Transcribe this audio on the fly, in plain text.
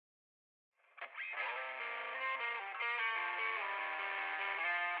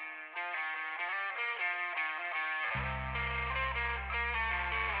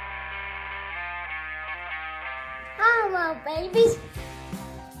little babies.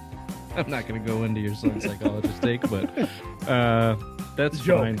 I'm not going to go into your son's psychologist take, but that's It's a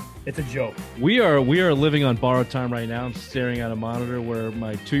joke. fine. It's a joke. We are living on borrowed time right now. I'm staring at a monitor where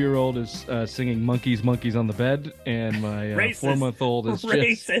my 2-year-old is singing "Monkeys, Monkeys" on the bed, and my 4-month-old is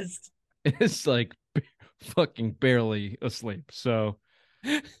racist. It's like fucking barely asleep. So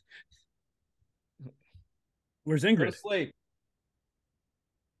Where's Ingrid? Asleep.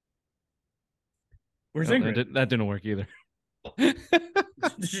 Where's Oh, Ingrid? that didn't work either. Did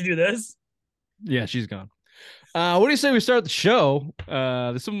she do this? Yeah, she's gone. What do you say we start the show?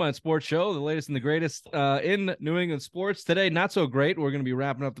 The Simple Mind Sports Show, the latest and the greatest in New England sports. Today, not so great. We're going to be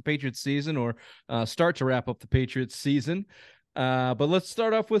wrapping up the Patriots season, or start to wrap up the Patriots season. But let's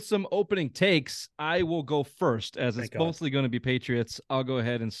start off with some opening takes. I will go first, as it's mostly going to be Patriots. I'll go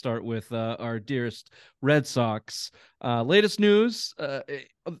ahead and start with our dearest Red Sox. Latest news,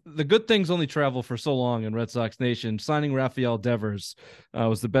 the good things only travel for so long in Red Sox Nation. Signing Rafael Devers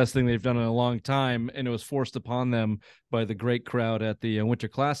was the best thing they've done in a long time, and it was forced upon them by the great crowd at the Winter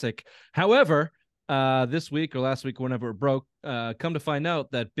Classic. However, this week or last week, whenever it broke, come to find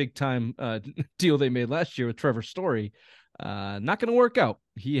out that big-time deal they made last year with Trevor Story, not going to work out.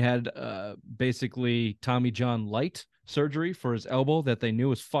 He had basically Tommy John light surgery for his elbow that they knew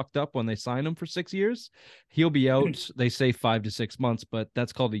was fucked up when they signed him for 6 years. He'll be out, they say 5 to 6 months, but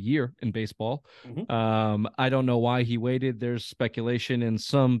that's called a year in baseball. I don't know why he waited. There's speculation and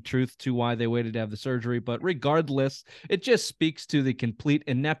some truth to why they waited to have the surgery, but regardless, it just speaks to the complete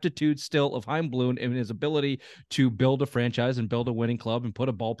ineptitude still of Chaim Bloom and his ability to build a franchise and build a winning club and put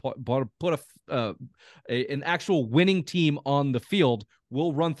an actual winning team on the field.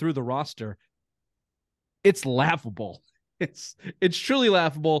 Will run through the roster. It's laughable. It's truly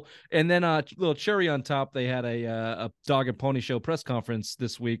laughable. And then a little cherry on top, they had a dog and pony show press conference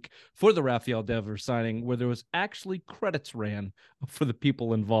this week for the Rafael Devers signing, where there was actually credits ran for the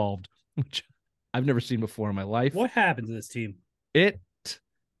people involved, which I've never seen before in my life. What happened to this team? It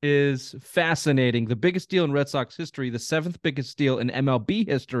is fascinating. The biggest deal in Red Sox history, the 7th biggest deal in MLB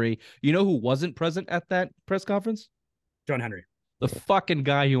history. You know who wasn't present at that press conference? John Henry. The fucking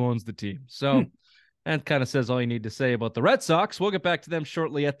guy who owns the team. So that kind of says all you need to say about the Red Sox. We'll get back to them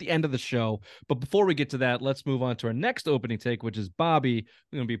shortly at the end of the show. But before we get to that, let's move on to our next opening take, which is Bobby.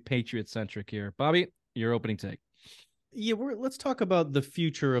 We're going to be Patriot-centric here. Bobby, your opening take. Yeah, let's talk about the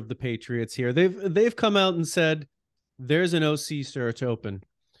future of the Patriots here. They've come out and said there's an OC search open.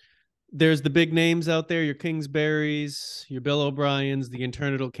 There's the big names out there, your Kingsburys, your Bill O'Briens, the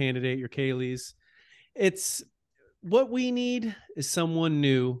internal candidate, your Kayleys. It's what we need is someone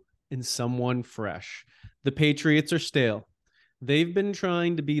new and someone fresh. The Patriots are stale. They've been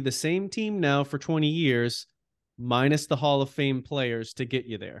trying to be the same team now for 20 years, minus the Hall of Fame players to get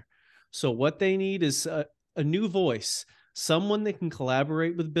you there. So what they need is a new voice, someone that can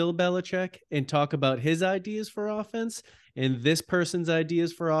collaborate with Bill Belichick and talk about his ideas for offense and this person's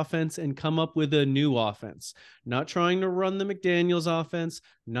ideas for offense and come up with a new offense. Not trying to run the McDaniels offense,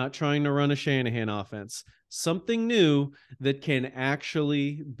 not trying to run a Shanahan offense. Something new that can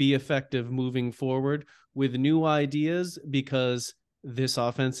actually be effective moving forward with new ideas, because this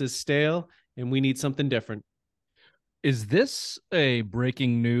offense is stale and we need something different. Is this a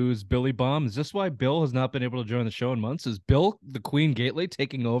breaking news Billy bomb? Is this why Bill has not been able to join the show in months? Is Bill the Queen Gately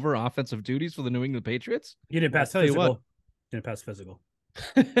taking over offensive duties for the New England Patriots? You didn't pass physical. Didn't pass physical.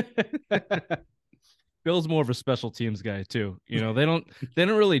 Bill's more of a special teams guy too. You know, they don't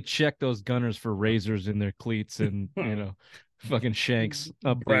really check those gunners for razors in their cleats and fucking shanks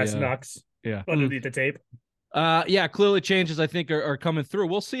up brass knucks. Yeah, underneath the tape. Yeah, clearly changes I think are coming through.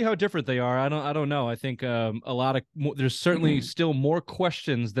 We'll see how different they are. I don't know. I think a lot of there's certainly still more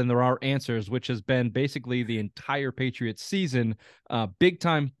questions than there are answers, which has been basically the entire Patriots season. Big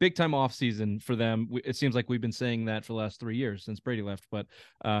time off season for them. It seems like we've been saying that for the last 3 years since Brady left, but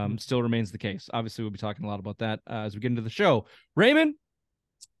still remains the case. Obviously, we'll be talking a lot about that as we get into the show. Raymond.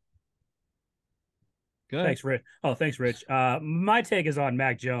 Good. Thanks, Rich. Oh, thanks, Rich. My take is on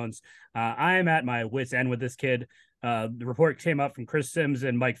Mac Jones. I am at my wit's end with this kid. The report came up from Chris Sims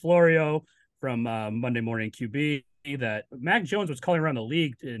and Mike Florio from Monday Morning QB that Mac Jones was calling around the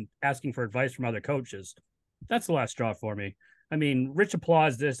league and asking for advice from other coaches. That's the last straw for me. I mean, Rich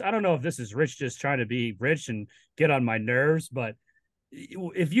applauds this. I don't know if this is Rich just trying to be rich and get on my nerves, but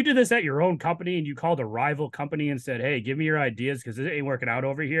if you did this at your own company and you called a rival company and said, hey, give me your ideas because it ain't working out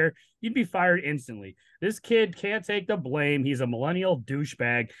over here, you'd be fired instantly. This kid can't take the blame. He's a millennial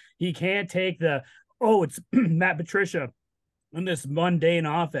douchebag. He can't take it's Matt Patricia in this mundane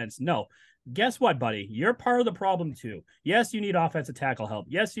offense. No. Guess what, buddy? You're part of the problem too. Yes, you need offensive tackle help.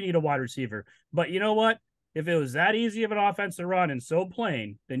 Yes, you need a wide receiver. But you know what? If it was that easy of an offense to run and so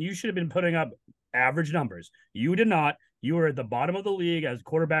plain, then you should have been putting up average numbers. You did not. You were at the bottom of the league as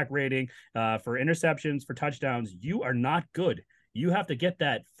quarterback rating for interceptions, for touchdowns. You are not good. You have to get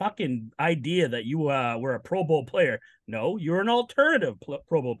that fucking idea that you were a Pro Bowl player. No, you're an alternative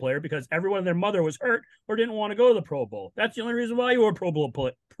Pro Bowl player because everyone and their mother was hurt or didn't want to go to the Pro Bowl. That's the only reason why you were a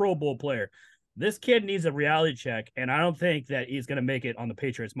Pro Bowl player. This kid needs a reality check, and I don't think that he's going to make it on the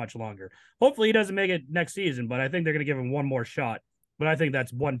Patriots much longer. Hopefully he doesn't make it next season, but I think they're going to give him one more shot. But I think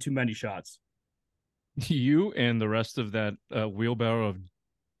that's one too many shots. You and the rest of that wheelbarrow of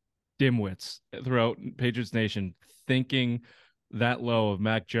dimwits throughout Patriots Nation thinking that low of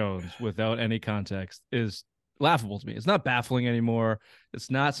Mac Jones without any context is laughable to me. It's not baffling anymore.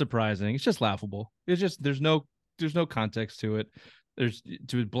 It's not surprising. It's just laughable. It's just there's no context to it. There's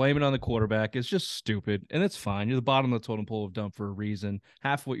to blame it on the quarterback. It's just stupid, and it's fine. You're the bottom of the totem pole of dumb for a reason.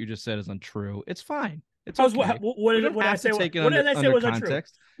 Half of what you just said is untrue. It's fine. It's okay. What did I say was untrue?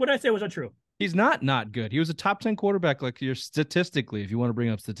 What did I say was untrue? He's not good. He was a top 10 quarterback, like you're statistically, if you want to bring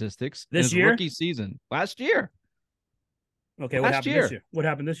up statistics. This year? Rookie season. Last year. Okay, what happened this year? What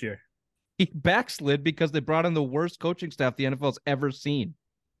happened this year? He backslid because they brought in the worst coaching staff the NFL's ever seen.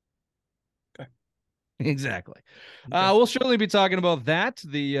 Okay. Exactly. Okay. We'll surely be talking about that,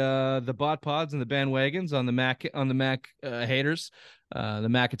 the bot pods and the bandwagons on the Mac haters, the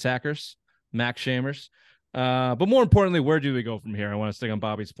Mac attackers, Mac shamers. But more importantly, where do we go from here? I want to stick on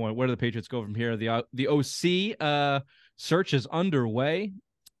Bobby's point. Where do the Patriots go from here? The OC search is underway.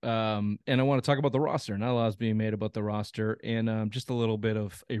 And I want to talk about the roster. Not a lot is being made about the roster, and just a little bit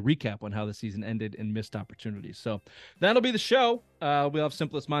of a recap on how the season ended and missed opportunities. So that'll be the show. We'll have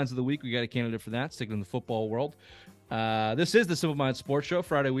Simplest Minds of the Week. We got a candidate for that, sticking in the football world. This is the Simple Minds Sports Show.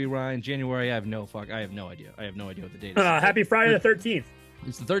 Friday we ride. January, I have no idea. I have no idea what the date is. Happy Friday the 13th.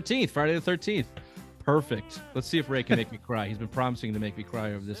 It's the 13th, Friday the 13th. Perfect. Let's see if Ray can make me cry. He's been promising to make me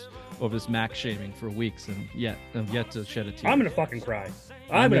cry over this Mac shaming for weeks, and I've yet to shed a tear. I'm gonna fucking cry.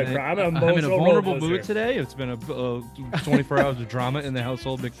 I'm gonna cry. I'm in a vulnerable mood today. It's been a 24 hours of drama in the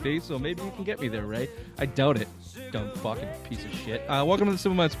household McPhee, so maybe you can get me there, Ray. I doubt it. Dumb fucking piece of shit. Welcome to the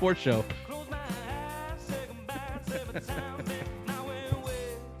Simple Minds Sports Show.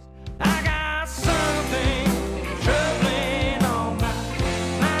 I got something troubling on my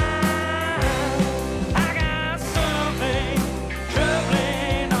mind. I got something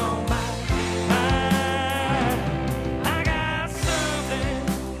troubling on my mind. I got something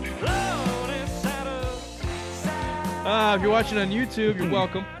loaded inside of. If you're watching on YouTube, you're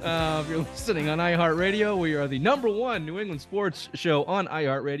welcome. If you're listening on iHeartRadio, we are the #1 New England sports show on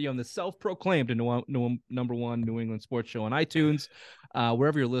iHeartRadio and the self-proclaimed #1 New England sports show on iTunes.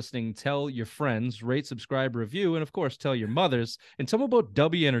 Wherever you're listening, tell your friends, rate, subscribe, review, and of course, tell your mothers. And tell them about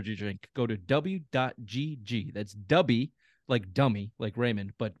W Energy Drink. Go to w.gg. That's W, like dummy, like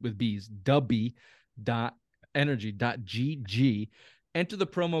Raymond, but with B's. W.energy.gg. Enter the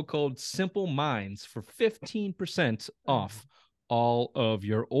promo code Simple Minds for 15% off all of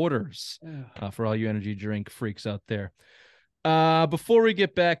your orders. For all you energy drink freaks out there. Before we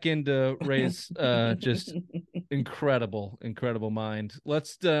get back into Ray's just incredible mind,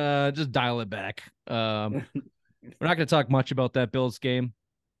 let's just dial it back. We're not going to talk much about that Bills game.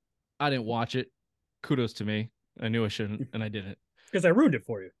 I didn't watch it. Kudos to me. I knew I shouldn't, and I didn't. Because I ruined it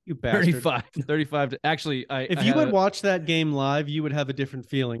for you. You bastard. 35. Actually, if you had watched that game live, you would have a different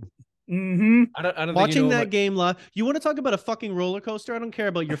feeling. Mm-hmm. I don't Watching that game live. You want to talk about a fucking roller coaster? I don't care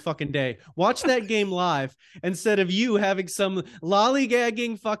about your fucking day. Watch that game live instead of you having some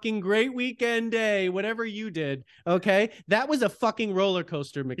lollygagging fucking great weekend day, whatever you did. Okay, that was a fucking roller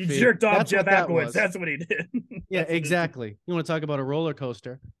coaster, McPhee. He jerked off Jeff Ackowitz. That's what he did. Yeah, exactly. You want to talk about a roller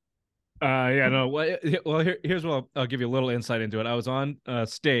coaster? Here's what I'll give you a little insight into it. I was on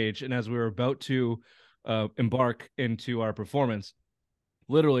stage, and as we were about to embark into our performance,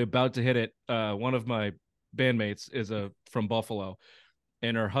 literally about to hit it, one of my bandmates is from Buffalo,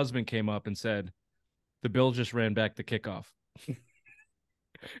 and her husband came up and said, "The Bills just ran back the kickoff."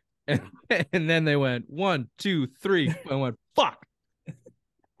 and then they went 1, 2, 3. I went, "Fuck."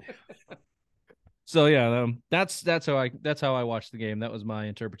 So yeah, that's how I watched the game. That was my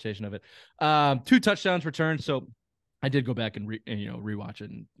interpretation of it. 2 touchdowns returned, so I did go back and rewatch it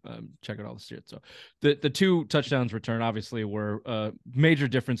and check out all the shit. So the 2 touchdowns returned obviously were major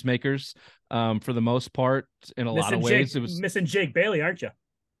difference makers for the most part in a lot of ways. It was missing Jake Bailey, aren't you?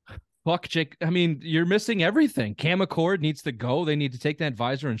 Fuck Jake. I mean, you're missing everything. Cam McCord needs to go. They need to take that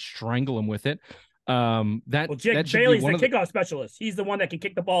visor and strangle him with it. Jake Bailey's the kickoff specialist. He's the one that can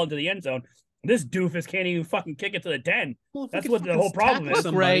kick the ball into the end zone. This doofus can't even fucking kick it to the 10. Well, if That's we what could the fucking whole problem tackle is.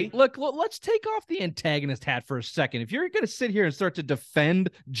 Look, Ray, look, let's take off the antagonist hat for a second. If you're going to sit here and start to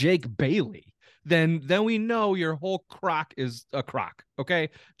defend Jake Bailey, then we know your whole crock is a crock. Okay,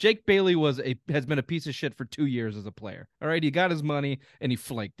 Jake Bailey has been a piece of shit for 2 years as a player. All right, he got his money and he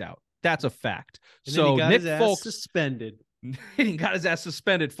flaked out. That's a fact. And so then he got Nick his ass Folk suspended. he got his ass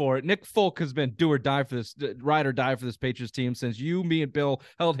suspended for it. Nick Folk has been do or die for this, ride or die for this Patriots team since you, me, and Bill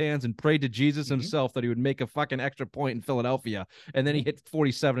held hands and prayed to Jesus himself that he would make a fucking extra point in Philadelphia. And then he hit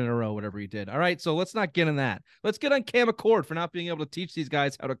 47 in a row, whatever he did. All right, so let's not get in that. Let's get on Cam Accord for not being able to teach these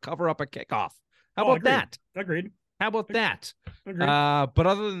guys how to cover up a kickoff. How about that? Agreed. How about that? Agreed. But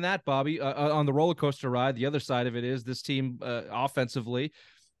other than that, Bobby, on the roller coaster ride, the other side of it is this team offensively,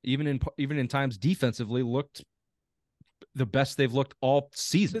 even in times defensively, looked the best they've looked all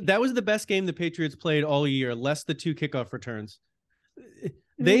season. That was the best game the Patriots played all year, less the 2 kickoff returns.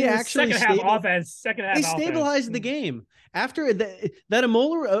 They actually second half stabilized the game. After that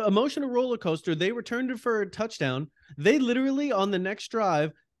emotional roller coaster, they returned it for a touchdown. They literally, on the next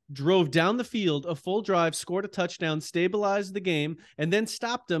drive, drove down the field, a full drive, scored a touchdown, stabilized the game, and then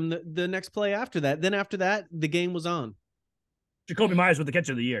stopped them the next play after that. Then after that, the game was on. Jacoby Myers with the catch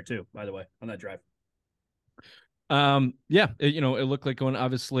of the year, too, by the way, on that drive. It looked like going,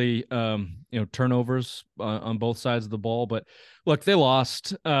 obviously, turnovers on both sides of the ball, but look, they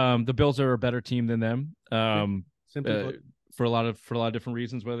lost. The Bills are a better team than them. Simply put. For a lot of different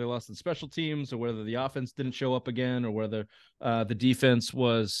reasons, whether they lost in special teams or whether the offense didn't show up again, or whether the defense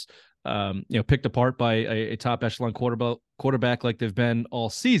was, picked apart by a top echelon quarterback like they've been all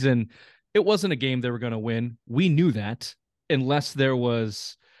season. It wasn't a game they were going to win. We knew that, unless there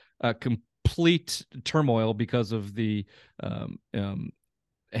was complete turmoil because of the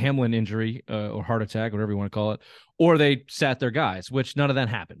Hamlin injury or heart attack, whatever you want to call it, or they sat their guys, which none of that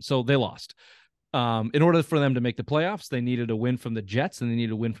happened. So they lost. In order for them to make the playoffs, they needed a win from the Jets and they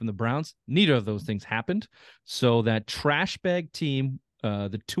needed a win from the Browns. Neither of those things happened. So that trash bag team,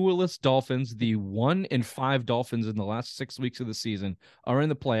 the Tua-less Dolphins, the 1-5 Dolphins in the last 6 weeks of the season, are in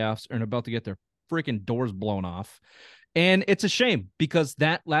the playoffs and about to get their freaking doors blown off. And it's a shame because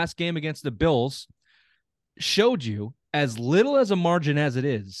that last game against the Bills showed you, as little as a margin as it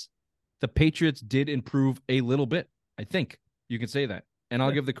is, the Patriots did improve a little bit. I think you can say that. And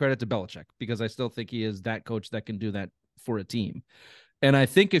I'll give the credit to Belichick because I still think he is that coach that can do that for a team. And I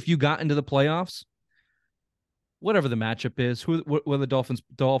think if you got into the playoffs, whatever the matchup is, when the Dolphins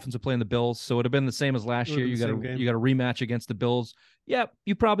are playing the Bills, so it would have been the same as last year. You got a rematch against the Bills. Yeah,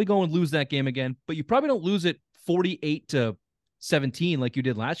 you probably go and lose that game again, but you probably don't lose it 48-17 like you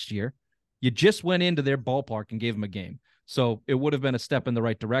did last year. You just went into their ballpark and gave them a game. So it would have been a step in the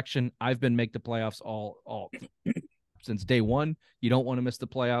right direction. I've been make the playoffs all since day one. You don't want to miss the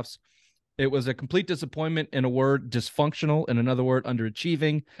playoffs. It was a complete disappointment. In a word, dysfunctional. In another word,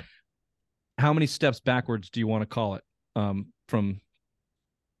 underachieving. How many steps backwards do you want to call it from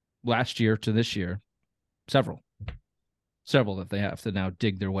last year to this year? Several that they have to now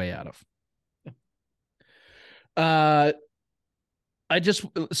dig their way out of. To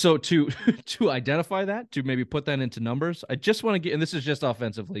identify that, to maybe put that into numbers, I just want to get, and this is just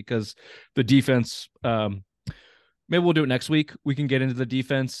offensively because the defense, maybe we'll do it next week. We can get into the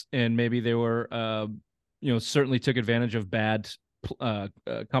defense, and maybe they were, certainly took advantage of bad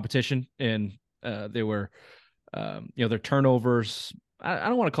competition, and they were, their turnovers. I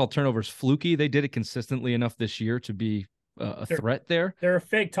don't want to call turnovers fluky. They did it consistently enough this year to be a threat there. They're a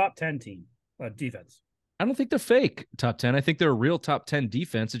fake top 10 team defense. I don't think they're fake top 10. I think they're a real top 10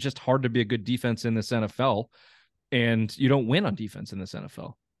 defense. It's just hard to be a good defense in this NFL, and you don't win on defense in this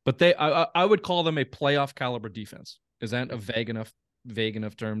NFL. But I would call them a playoff caliber defense. Is that a vague enough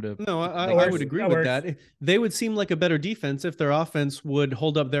term to? No, I would agree with that. They would seem like a better defense if their offense would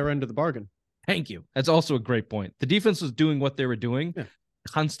hold up their end of the bargain. Thank you. That's also a great point. The defense was doing what they were doing,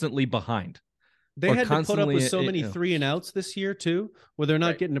 constantly behind. They had to put up with so many 3-and-outs this year too, where they're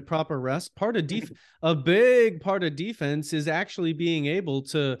not getting a proper rest. A big part of defense is actually being able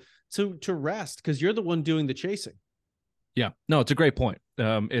to rest because you're the one doing the chasing. Yeah, no, it's a great point.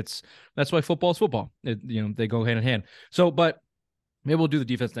 That's why football is football. They go hand in hand. So, but maybe we'll do the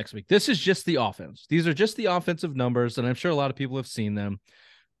defense next week. This is just the offense. These are just the offensive numbers, and I'm sure a lot of people have seen them.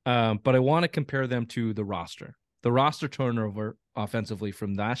 But I want to compare them to the roster. The roster turnover offensively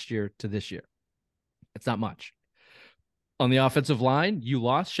from last year to this year. It's not much. On the offensive line, you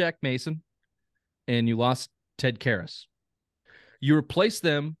lost Shaq Mason and you lost Ted Karras. You replaced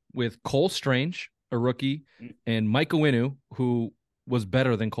them with Cole Strange, a rookie, and Mike Owinu, who was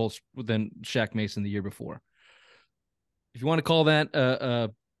better than Shaq Mason the year before. If you want to call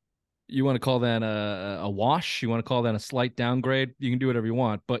that You want to call that a wash? You want to call that a slight downgrade? You can do whatever you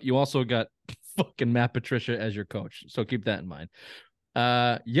want, but you also got fucking Matt Patricia as your coach. So keep that in mind.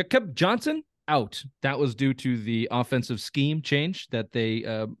 Jakob Johnson out. That was due to the offensive scheme change that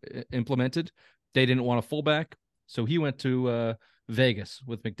they implemented. They didn't want a fullback, so he went to Vegas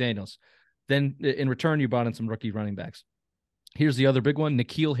with McDaniels. Then in return, you brought in some rookie running backs. Here's the other big one.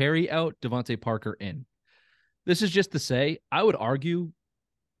 N'Keal Harry out, Devontae Parker in. This is just to say, I would argue,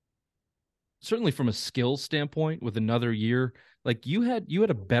 certainly from a skills standpoint, with another year, like you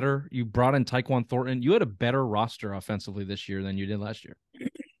brought in Tyquan Thornton. You had a better roster offensively this year than you did last year,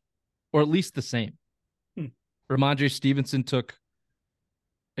 or at least the same. Ramondre Stevenson took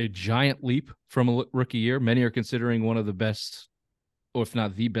a giant leap from a rookie year. Many are considering one of the best, or if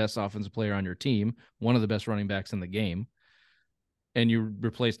not the best offensive player on your team, one of the best running backs in the game. And you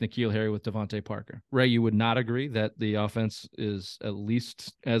replace N'Keal Harry with Devontae Parker. Ray, you would not agree that the offense is at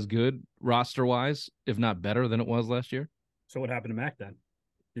least as good roster-wise, if not better than it was last year? So what happened to Mac then?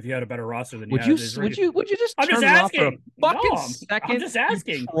 If you had a better roster than would you just I'm turn just asking. Fucking No, second, I'm just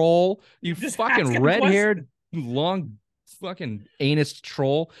asking. you troll, you just fucking red-haired, long fucking anus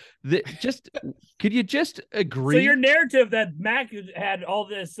troll. Could you just agree? So your narrative that Mac had all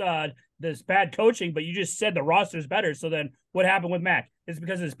this this bad coaching, but you just said the roster's better. So then what happened with Mac? It's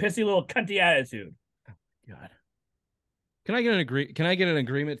because of his pissy little cunty attitude. God. Can I get an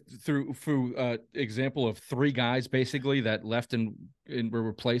agreement through example of 3 guys basically that left and were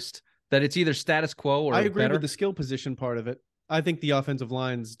replaced, that it's either status quo or I agree better? with the skill position part of it. I think the offensive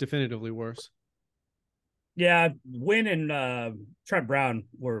line's definitively worse. Yeah, Wynn and Trent Brown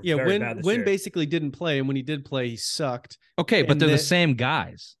were very bad this Wynn year. basically didn't play, and when he did play, he sucked. Okay, but they're the same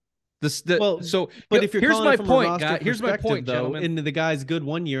guys. If you're here's calling my from point, a roster guy. Here's my point, though, gentlemen. and the guy's good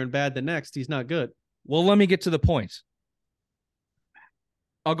one year and bad the next, he's not good. Well, let me get to the point.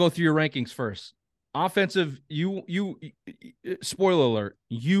 I'll go through your rankings first. Offensive, you spoiler alert,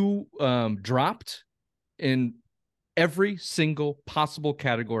 you dropped in every single possible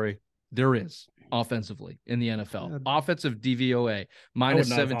category there is offensively in the NFL. Offensive DVOA, minus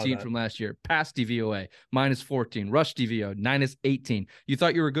 17 from last year. Pass DVOA, minus 14. Rush DVO, minus 18. You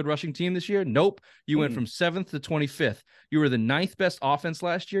thought you were a good rushing team this year? Nope. You went from 7th to 25th. You were the 9th best offense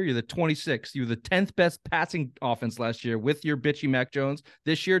last year. You're the 26th. You were the 10th best passing offense last year with your bitchy Mac Jones.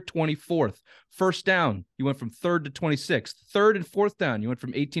 This year, 24th. First down, you went from 3rd to 26th. 3rd and 4th down, you went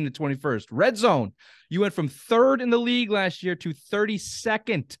from 18 to 21st. Red zone, you went from 3rd in the league last year to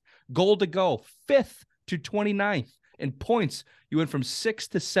 32nd. Goal to go, 5th to 29th. In points, you went from 6th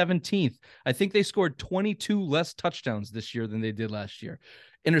to 17th. I think they scored 22 less touchdowns this year than they did last year.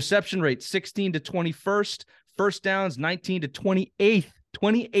 Interception rate, 16 to 21st. First downs, 19 to 28th.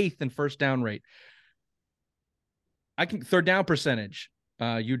 28th in first down rate. Third down percentage,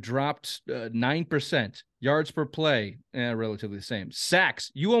 you dropped 9%. Yards per play, relatively the same.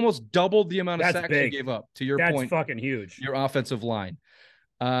 Sacks, you almost doubled the amount of sacks you gave up. To your point, that's fucking huge. Your offensive line.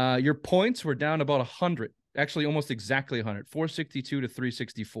 Your points were down about 100, actually almost exactly 100, 462 to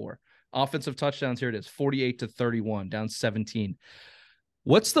 364. Offensive touchdowns, here it is, 48 to 31, down 17.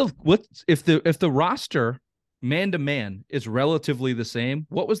 If the roster man to man is relatively the same,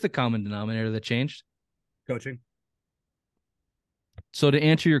 what was the common denominator that changed? Coaching. So to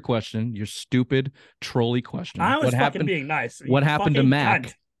answer your question, your stupid trolley question, I was fucking being nice. What happened to Mac?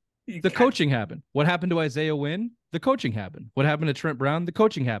 Cunt. The coaching happened. What happened to Isaiah Wynn? The coaching happened. What happened to Trent Brown? The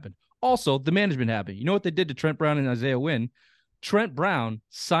coaching happened. Also, the management happened. You know what they did to Trent Brown and Isaiah Wynn? Trent Brown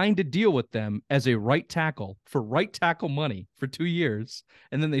signed a deal with them as a right tackle for right tackle money for 2 years,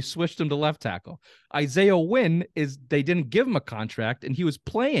 and then they switched him to left tackle. Isaiah Wynn they didn't give him a contract, and he was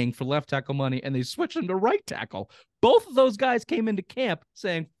playing for left tackle money, and they switched him to right tackle. Both of those guys came into camp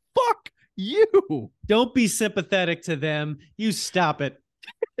saying, "Fuck you." Don't be sympathetic to them. You stop it.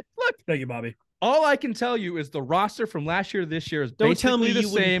 Look, thank you, Bobby. All I can tell you is the roster from last year to this year is Don't tell me the you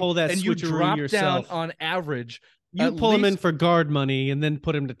same, wouldn't pull that and you switcheroo yourself. Down on average. You pull him in for guard money and then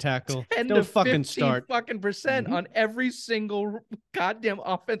put him to tackle. 10 Don't to fucking start. Fucking percent on every single goddamn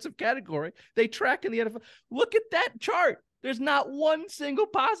offensive category they track in the NFL. Look at that chart. There's not one single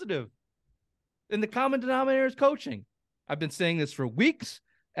positive. And the common denominator is coaching. I've been saying this for weeks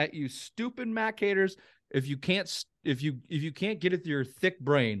at you stupid Mac haters. If you can't get it through your thick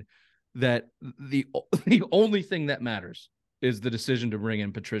brain that the only thing that matters is the decision to bring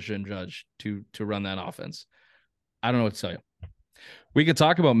in Patricia and Judge to run that offense, I don't know what to tell you. We could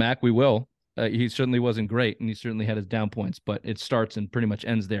talk about Mac. We will. He certainly wasn't great, and he certainly had his down points, but it starts and pretty much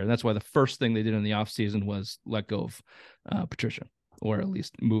ends there. And that's why the first thing they did in the offseason was let go of Patricia, or at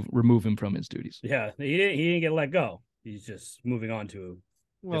least remove him from his duties. Yeah, he didn't get let go. He's just moving on to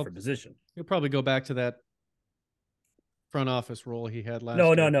different position. He'll probably go back to that front office role he had last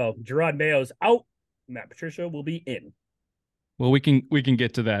No, year. no. Gerard Mayo's out. Matt Patricia will be in. Well, we can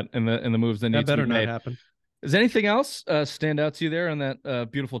get to that and the moves that need to be made. Happen. Does anything else stand out to you there on that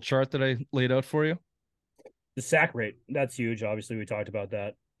beautiful chart that I laid out for you? The sack rate, that's huge. Obviously, we talked about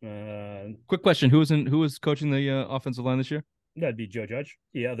that. Quick question: Who was coaching the offensive line this year? That'd be Joe Judge.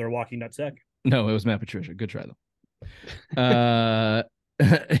 Yeah, they're walking nut sack. No, it was Matt Patricia. Good try though.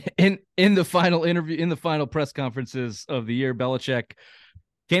 In the final interview, in the final press conferences of the year, Belichick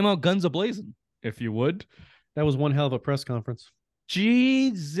came out guns a-blazing, if you would. That was one hell of a press conference.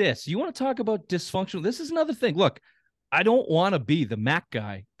 Jesus, you want to talk about dysfunctional? This is another thing. Look, I don't want to be the Mac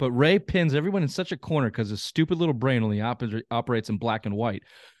guy, but Ray pins everyone in such a corner because his stupid little brain only operates in black and white.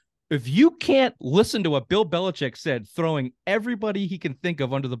 If you can't listen to what Bill Belichick said, throwing everybody he can think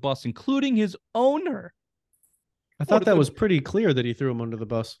of under the bus, including his owner. I thought that was pretty clear that he threw him under the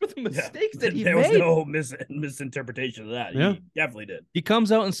bus. For the mistakes that he made. There was no misinterpretation of that. Yeah. He definitely did. He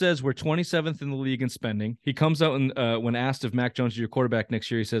comes out and says we're 27th in the league in spending. He comes out and when asked if Mac Jones is your quarterback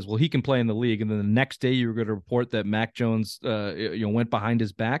next year, he says, well, he can play in the league. And then the next day you were going to report that Mac Jones went behind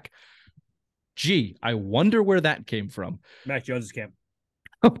his back. Gee, I wonder where that came from. Mac Jones's camp.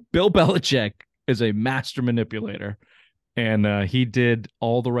 Bill Belichick is a master manipulator. And he did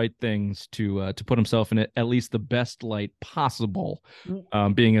all the right things to put himself in at least the best light possible,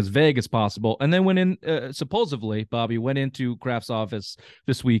 being as vague as possible. And then went in, supposedly, Bobby went into Kraft's office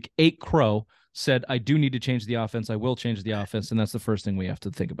this week, ate crow, said, I do need to change the offense. I will change the offense. And that's the first thing we have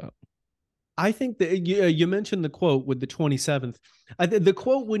to think about. I think that you mentioned the quote with the 27th. The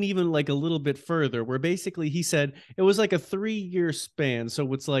quote went even like a little bit further, where basically he said it was like a 3-year span.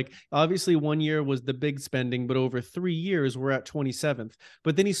 So it's like, obviously 1 year was the big spending, but over 3 years, we're at 27th.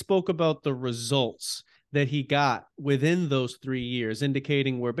 But then he spoke about the results that he got within those 3 years,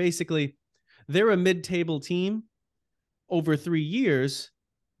 indicating where basically they're a mid-table team over 3 years,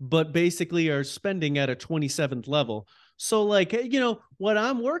 but basically are spending at a 27th level. So, like, what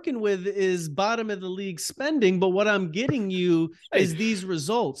I'm working with is bottom of the league spending, but what I'm getting you is these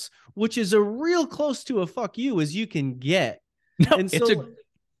results, which is a real close to a fuck you as you can get. No, and so,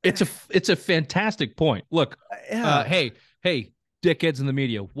 it's a fantastic point. Look, hey, dickheads in the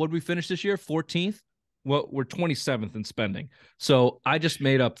media, what did we finish this year? 14th? Well, we're 27th in spending. So I just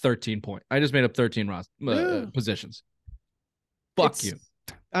made up 13 points. I just made up 13 positions. Fuck you.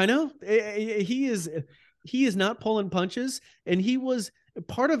 I know. He is not pulling punches, and he was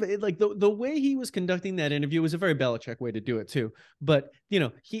part of it. Like the way he was conducting that interview was a very Belichick way to do it too. But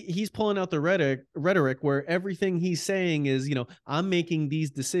he's pulling out the rhetoric where everything he's saying is, I'm making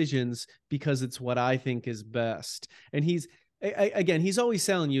these decisions because it's what I think is best. And he's always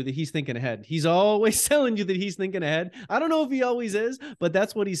telling you that he's thinking ahead. He's always telling you that he's thinking ahead. I don't know if he always is, but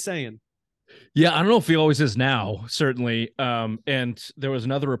that's what he's saying. Yeah, I don't know if he always is now, certainly. And there was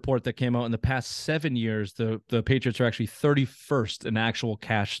another report that came out in the past 7 years. The Patriots are actually 31st in actual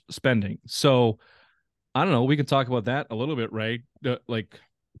cash spending. So I don't know. We can talk about that a little bit, Ray.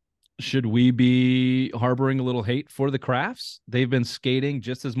 Should we be harboring a little hate for the Krafts? They've been skating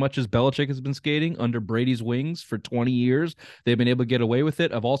just as much as Belichick has been skating under Brady's wings for 20 years. They've been able to get away with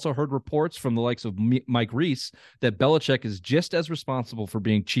it. I've also heard reports from the likes of Mike Reese that Belichick is just as responsible for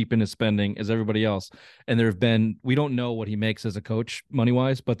being cheap in his spending as everybody else. And there have been, we don't know what he makes as a coach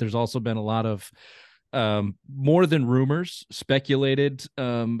money-wise, but there's also been a lot of more than rumors, speculated,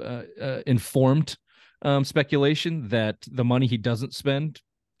 informed speculation that the money he doesn't spend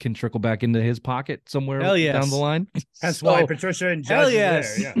can trickle back into his pocket somewhere down the line. That's why Patricia and Judge there.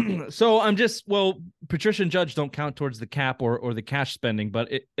 Yeah. So Patricia and Judge don't count towards the cap or the cash spending,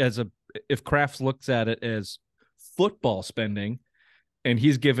 but if Kraft looks at it as football spending, and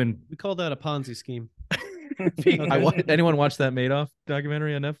he's given, we call that a Ponzi scheme. Anyone watch that Madoff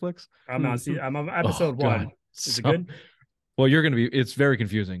documentary on Netflix? I'm on episode 1. Is it good? Well, it's very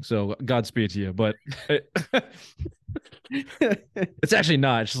confusing. So Godspeed to you, but it's actually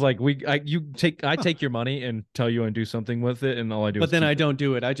not. It's just like I take your money and tell you and do something with it, and all I do. But then I don't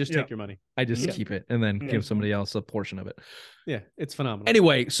do it. I just take your money. I just keep it and then give somebody else a portion of it. Yeah, it's phenomenal.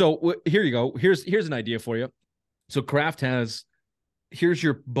 Anyway, so here you go. Here's an idea for you. So Kraft here's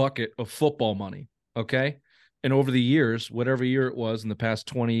your bucket of football money. Okay. And over the years, whatever year it was in the past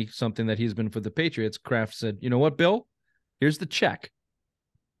 20 something that he's been for the Patriots, Kraft said, you know what, Bill? Here's the check.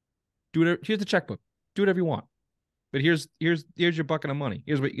 Here's the checkbook. Do whatever you want. But here's your bucket of money.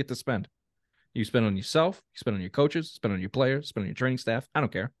 Here's what you get to spend. You spend on yourself, you spend on your coaches, spend on your players, spend on your training staff. I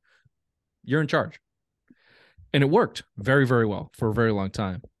don't care. You're in charge. And it worked very, very well for a very long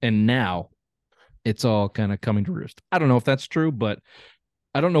time. And now it's all kind of coming to roost. I don't know if that's true, but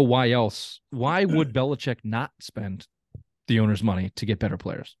I don't know why else. Why would Belichick not spend the owner's money to get better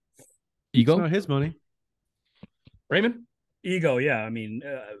players? Ego? It's not his money. Raymond? Ego, yeah. I mean,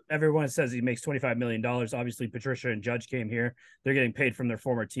 everyone says he makes $25 million. Obviously, Patricia and Judge came here. They're getting paid from their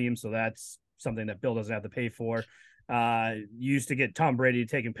former team, so that's something that Bill doesn't have to pay for. You used to get Tom Brady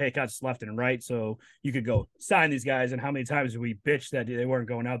taking pay cuts left and right, so you could go sign these guys. And how many times did we bitch that they weren't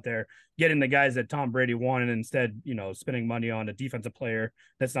going out there getting the guys that Tom Brady wanted, instead, spending money on a defensive player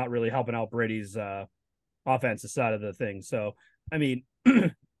that's not really helping out Brady's offensive side of the thing. So, I mean,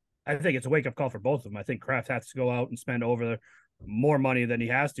 I think it's a wake-up call for both of them. I think Kraft has to go out and spend over more money than he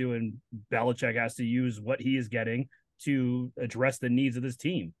has to, and Belichick has to use what he is getting to address the needs of this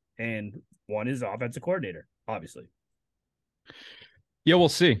team. And one is offensive coordinator, obviously. Yeah, we'll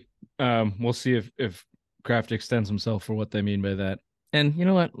see. We'll see if Kraft extends himself for what they mean by that. And you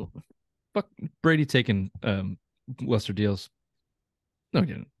know what? Fuck Brady taking lesser deals. No, he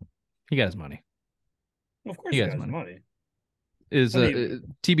didn't. He got his money. Of course, he got his money. Is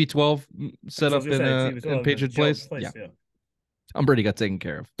TB12 set up in Patriot Place? Yeah. Tom Brady got taken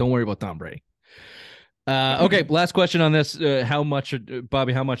care of. Don't worry about Tom Brady. Okay, last question on this. How much,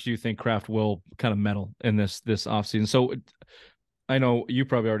 Bobby, how much do you think Kraft will kind of meddle in this offseason? So I know you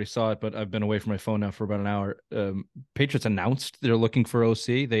probably already saw it, but I've been away from my phone now for about an hour. Patriots announced they're looking for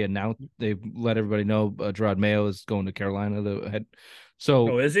OC. They let everybody know Gerard Mayo is going to Carolina.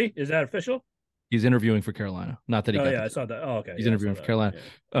 So is he? Is that official? He's interviewing for Carolina. Not that he got I saw that. Oh, okay. He's interviewing for Carolina.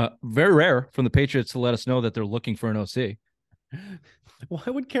 Yeah. Very rare from the Patriots to let us know that they're looking for an OC. Why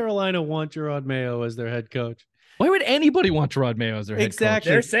would Carolina want Gerard Mayo as their head coach? Why would anybody want Gerard Mayo as their head coach?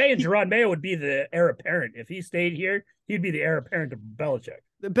 They're saying Gerard Mayo would be the heir apparent. If he stayed here, he'd be the heir apparent to Belichick.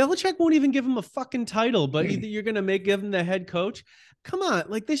 Belichick won't even give him a fucking title, but either you're going to give him the head coach. Come on,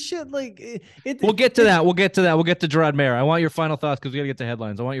 like this shit, like We'll get to that. We'll get to Gerard Mayo. I want your final thoughts because we got to get to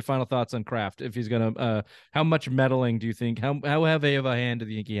headlines. I want your final thoughts on Kraft. If he's going to, how much meddling do you think? How heavy of a hand do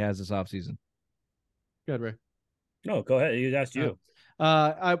you think he has this offseason? Good, Ray. No, go ahead. He asked you.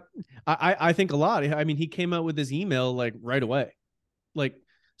 I think a lot. I mean, he came out with his email like right away.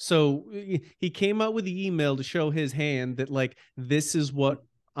 So he came out with the email to show his hand that like, this is what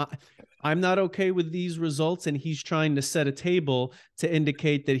I'm not okay with these results. And he's trying to set a table to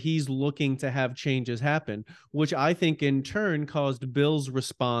indicate that he's looking to have changes happen, which I think in turn caused Bill's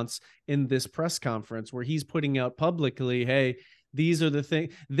response in this press conference where he's putting out publicly, hey, these are the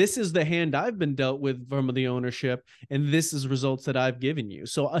things. This is the hand I've been dealt with from the ownership, and this is results that I've given you.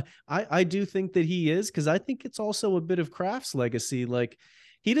 So I do think that he is, because I think it's also a bit of Kraft's legacy. Like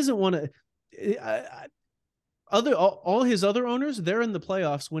he doesn't want to. All his other owners, they're in the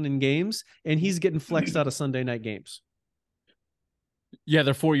playoffs winning games, and he's getting flexed out of Sunday night games. Yeah,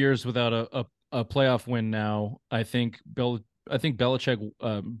 they're 4 years without a playoff win now. I think Belichick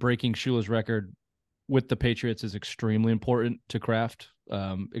breaking Shula's record with the Patriots is extremely important to Kraft,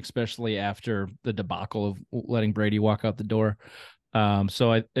 especially after the debacle of letting Brady walk out the door.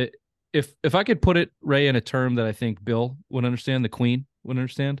 So if I could put it, Ray, in a term that I think Bill would understand, the Queen would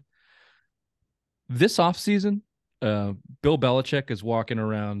understand, this offseason, Bill Belichick is walking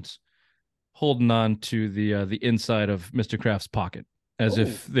around holding on to the inside of Mr. Kraft's pocket as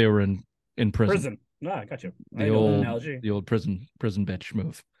if they were in prison. No, I got you. The old prison bitch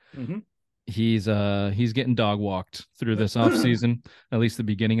move. Mm-hmm. He's getting dog walked through this offseason, at least the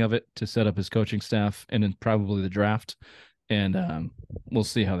beginning of it, to set up his coaching staff and then probably the draft. And we'll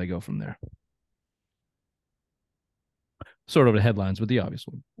see how they go from there. Sort of the headlines with the obvious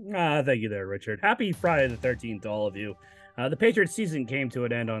one. Thank you there, Richard. Happy Friday the 13th to all of you. The Patriots season came to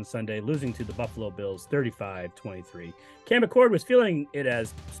an end on Sunday, losing to the Buffalo Bills 35-23. Cam McCord was feeling it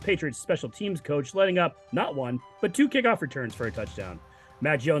as Patriots special teams coach, letting up not one, but two kickoff returns for a touchdown.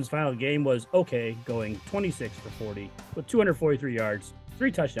 Matt Jones' final game was okay, going 26 for 40 with 243 yards,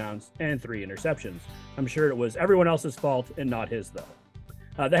 3 touchdowns, and 3 interceptions. I'm sure it was everyone else's fault and not his, though.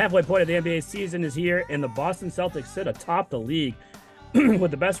 The halfway point of the NBA season is here, and the Boston Celtics sit atop the league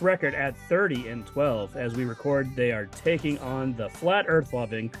with the best record at 30-12. As we record, they are taking on the flat earth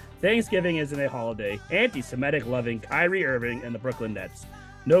loving, Thanksgiving isn't a holiday, anti-Semitic loving Kyrie Irving and the Brooklyn Nets.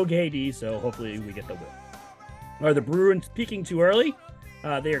 No KD, so hopefully we get the win. Are the Bruins peaking too early?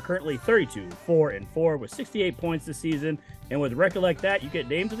 They are currently 32-4-4 with 68 points this season, and with a record like that, you get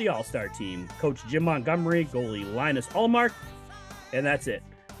named to the All-Star team. Coach Jim Montgomery, goalie Linus Ullmark, and that's it.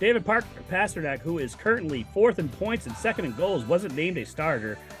 David Pastrnak, who is currently 4th in points and 2nd in goals, wasn't named a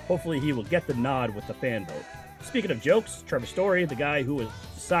starter. Hopefully he will get the nod with the fan vote. Speaking of jokes, Trevor Story, the guy who was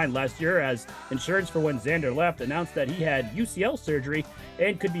signed last year as insurance for when Xander left, announced that he had UCL surgery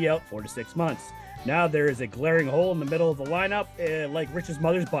and could be out 4 to 6 months. Now there is a glaring hole in the middle of the lineup, like Rich's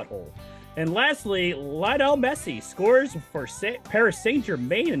mother's butthole. And lastly, Lionel Messi scores for Paris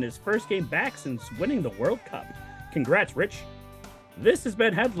Saint-Germain in his first game back since winning the World Cup. Congrats, Rich. This has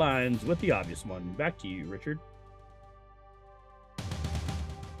been Headlines with the Obvious One. Back to you, Richard.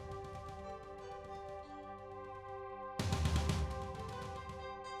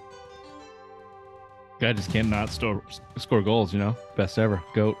 Guy just can't not score goals, Best ever.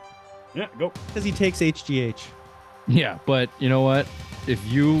 GOAT. Yeah, go. Because he takes HGH. Yeah, but you know what? If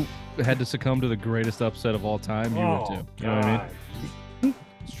you had to succumb to the greatest upset of all time, you would too. You know what I mean?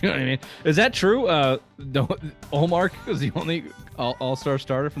 You know what I mean? Is that true? Olmark was the only all-star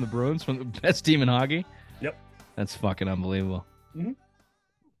starter from the Bruins, from the best team in hockey. Yep. That's fucking unbelievable. Mm-hmm.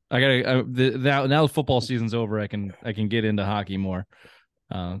 Now football season's over. I can get into hockey more.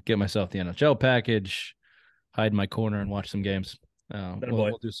 Get myself the NHL package, hide in my corner and watch some games.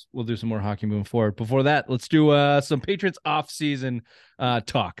 We'll do some more hockey moving forward. Before that, let's do some Patriots off-season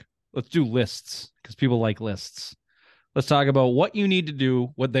talk. Let's do lists because people like lists. Let's talk about what you need to do,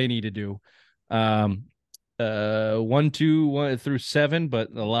 what they need to do. 1, 2 through 7,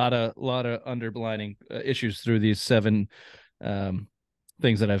 but a lot of underlining issues through these 7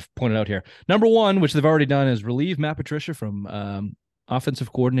 things that I've pointed out here. Number 1, which they've already done, is relieve Matt Patricia from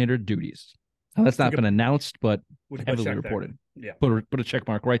offensive coordinator duties. Now, that's not been announced, but heavily reported. Yeah, put a check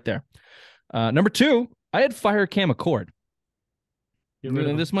mark right there. Number 2, I had fire Cam Accord.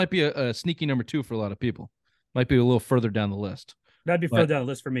 This might be a sneaky number 2 for a lot of people. Might be a little further down the list. That'd be further down the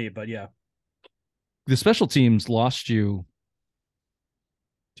list for me, but yeah. The special teams lost you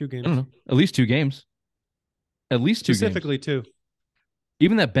 2 games. I don't know, at least 2 games. At least 2 Specifically games. 2.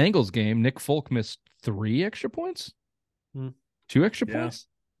 Even that Bengals game, Nick Folk missed 3 extra points. 2 extra points.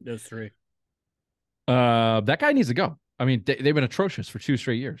 Those 3. That guy needs to go. I mean, they've been atrocious for 2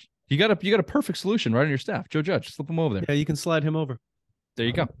 straight years. You got a perfect solution right on your staff. Joe Judge, slip him over there. Yeah, you can slide him over. There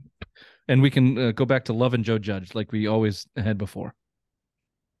you go. And we can go back to loving Joe Judge like we always had before.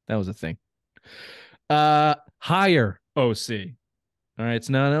 That was a thing. Hire OC. All right.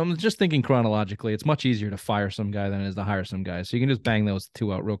 So now I'm just thinking chronologically. It's much easier to fire some guy than it is to hire some guy. So you can just bang those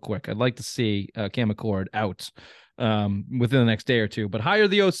 2 out real quick. I'd like to see Cam Accord out within the next day or 2. But hire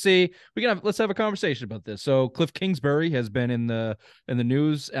the OC. Let's have a conversation about this. So Cliff Kingsbury has been in the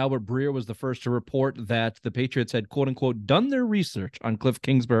news. Albert Breer was the first to report that the Patriots had, quote unquote, done their research on Cliff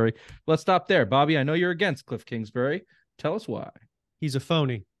Kingsbury. Let's stop there. Bobby, I know you're against Cliff Kingsbury. Tell us why. He's a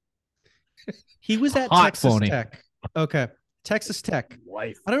phony. He was at Hot Texas phony. Tech. Okay. Texas Tech.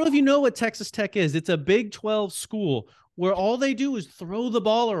 Life. I don't know if you know what Texas Tech is. It's a Big 12 school where all they do is throw the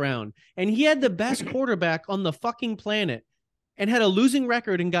ball around. And he had the best quarterback on the fucking planet and had a losing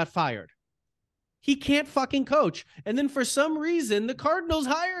record and got fired. He can't fucking coach. And then for some reason, the Cardinals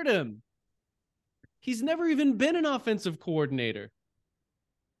hired him. He's never even been an offensive coordinator.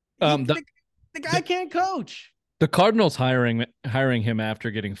 The guy can't coach. The Cardinals hiring him after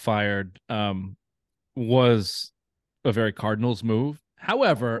getting fired was a very Cardinals move.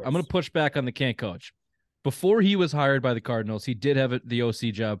 However, I'm going to push back on the can't coach. Before he was hired by the Cardinals, he did have the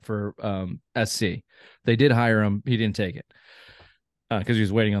OC job for SC. They did hire him. He didn't take it because he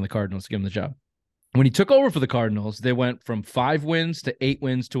was waiting on the Cardinals to give him the job. When he took over for the Cardinals, they went from 5 wins to 8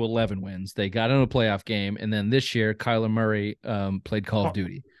 wins to 11 wins. They got into a playoff game, and then this year, Kyler Murray played Call of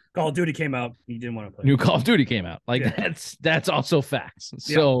Duty. Call of Duty came out. He didn't want to play. New Call of Duty came out. That's also facts.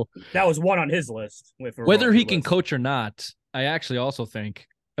 So that was one on his list. Whether he can coach or not, I actually also think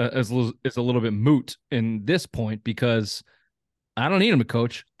is a little bit moot in this point because I don't need him to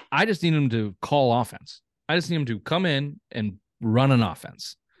coach. I just need him to call offense. I just need him to come in and run an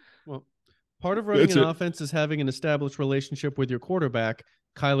offense. Well, part of running an offense is having an established relationship with your quarterback.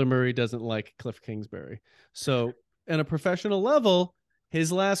 Kyler Murray doesn't like Cliff Kingsbury. So at a professional level,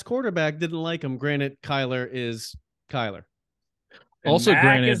 his last quarterback didn't like him. Granted, Kyler is Kyler. And also, Mac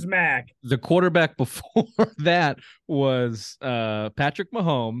granted, is Mac. The quarterback before that was Patrick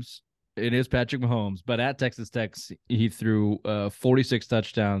Mahomes. It is Patrick Mahomes, but at Texas Tech, he threw 46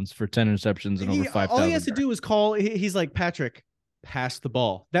 touchdowns for 10 interceptions and over 5,000. All he has to do is call. He's like, Patrick, pass the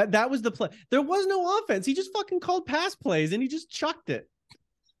ball. That was the play. There was no offense. He just fucking called pass plays and he just chucked it.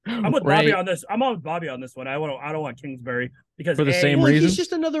 I'm with Bobby on this. I'm on with Bobby on this one. I don't want Kingsbury because for the same reason. He's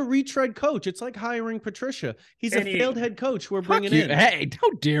just another retread coach. It's like hiring Patricia. He's a failed head coach. We're bringing in. Hey, how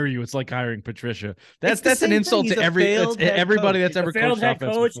dare you? It's like hiring Patricia. That's an insult to everybody that's ever coached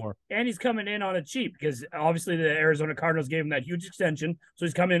offense before. And he's coming in on a cheap because obviously the Arizona Cardinals gave him that huge extension, so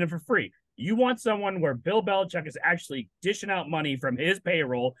he's coming in for free. You want someone where Bill Belichick is actually dishing out money from his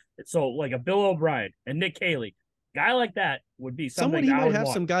payroll. So like a Bill O'Brien and Nick Haley. Guy like that would be someone he might have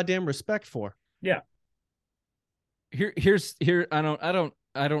some goddamn respect for. Yeah. Here's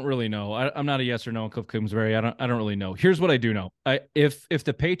I don't really know. I'm not a yes or no on Cliff Kingsbury. I don't really know. Here's what I do know. If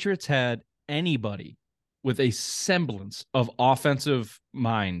the Patriots had anybody with a semblance of offensive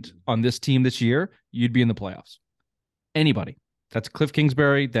mind on this team this year, you'd be in the playoffs. Anybody. That's Cliff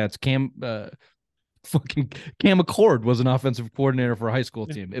Kingsbury. That's fucking Cam McCord was an offensive coordinator for a high school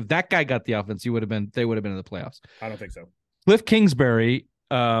team. If that guy got the offense, they would have been in the playoffs. I don't think so. Cliff Kingsbury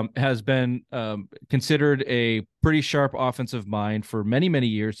has been considered a pretty sharp offensive mind for many, many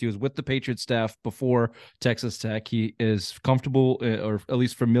years. He was with the Patriots staff before Texas Tech. He is comfortable or at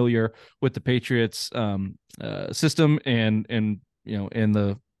least familiar with the Patriots system and in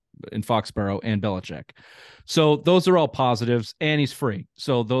Foxborough and Belichick. So those are all positives, and he's free.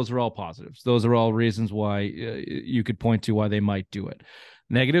 So those are all positives. Those are all reasons why you could point to why they might do it.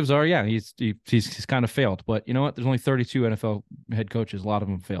 Negatives are, yeah, he's kind of failed. But you know what? There's only 32 NFL head coaches. A lot of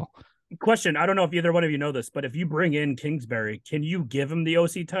them fail. Question: I don't know if either one of you know this, but if you bring in Kingsbury, can you give him the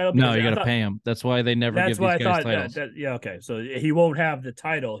OC title? No, you got to pay him. That's why they never give these guys titles. Yeah, okay. So he won't have the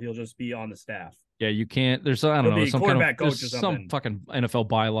title. He'll just be on the staff. Yeah, you can't. There's I don't know some kind of coach or some fucking NFL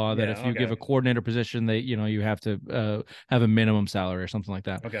bylaw that if you give a coordinator position, they you have to have a minimum salary or something like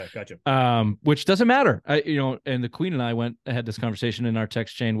that. Okay, gotcha. Which doesn't matter. And the Queen and I had this conversation in our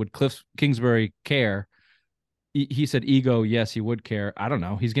text chain. Would Cliff Kingsbury care? He said ego. Yes, he would care. I don't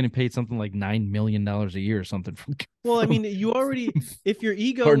know. He's getting paid something like $9 million a year or something. Well, I mean, you already, if your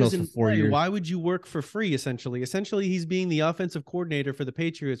ego Cardinals is in for 4 years, why would you work for free? Essentially, he's being the offensive coordinator for the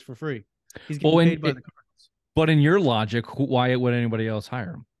Patriots for free. He's getting paid by the Cardinals. But in your logic, why would anybody else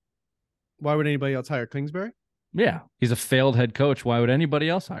hire him? Why would anybody else hire Kingsbury? Yeah, he's a failed head coach. Why would anybody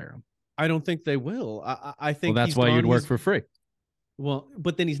else hire him? I don't think they will. I think that's why you'd work for free. Well,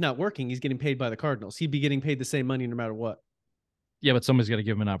 but then he's not working. He's getting paid by the Cardinals. He'd be getting paid the same money no matter what. Yeah, but somebody's got to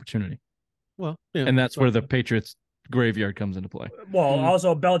give him an opportunity. Well, yeah, and that's where the Patriots graveyard comes into play. Well,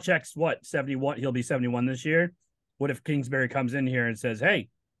 also Belichick's 71. He'll be 71 this year. What if Kingsbury comes in here and says, "Hey,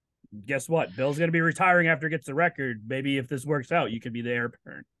 guess what? Bill's going to be retiring after he gets the record. Maybe if this works out, you could be the heir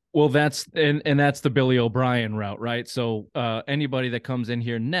apparent." Well, that's the Billy O'Brien route, right? So anybody that comes in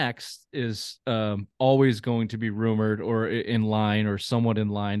here next is always going to be rumored or in line or somewhat in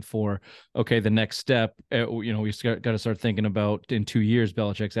line for, okay, the next step. We got to start thinking about in 2 years,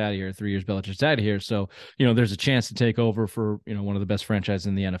 Belichick's out of here, 3 years, Belichick's out of here. So, there's a chance to take over for, one of the best franchises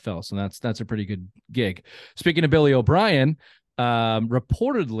in the NFL. So that's a pretty good gig. Speaking of Billy O'Brien,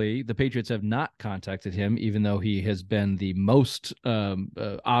 reportedly, the Patriots have not contacted him, even though he has been the most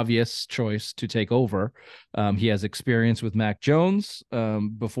obvious choice to take over. He has experience with Mac Jones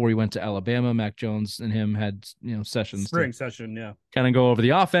before he went to Alabama. Mac Jones and him had sessions, spring session, yeah, kind of go over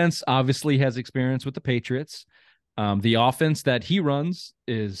the offense. Obviously, has experience with the Patriots. The offense that he runs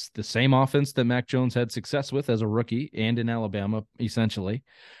is the same offense that Mac Jones had success with as a rookie and in Alabama, essentially.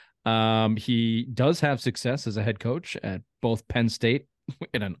 He does have success as a head coach at both Penn State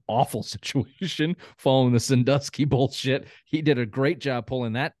in an awful situation following the Sandusky bullshit. He did a great job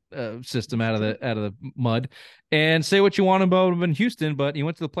pulling that system out of the mud. And say what you want about him in Houston, but he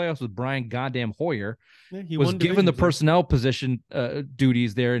went to the playoffs with Brian goddamn Hoyer. Yeah, he was given the personnel position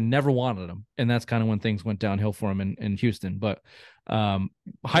duties there and never wanted him. And that's kind of when things went downhill for him in Houston. But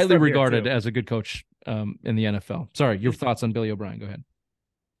highly regarded as a good coach in the NFL. Sorry, your thoughts on Billy O'Brien. Go ahead.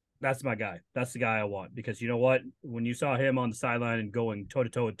 That's my guy. That's the guy I want, because you know what? When you saw him on the sideline and going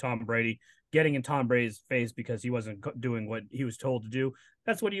toe-to-toe with Tom Brady, getting in Tom Brady's face because he wasn't doing what he was told to do,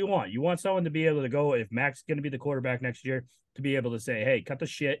 that's what you want. You want someone to be able to go, if Mac's going to be the quarterback next year, to be able to say, hey, cut the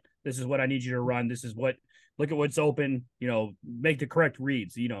shit. This is what I need you to run. This is what, look at what's open, make the correct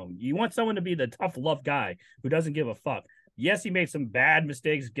reads. You want someone to be the tough love guy who doesn't give a fuck. Yes, he made some bad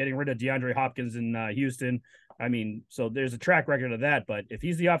mistakes getting rid of DeAndre Hopkins in Houston. I mean, so there's a track record of that. But if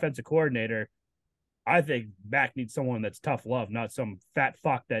he's the offensive coordinator, I think Mac needs someone that's tough love, not some fat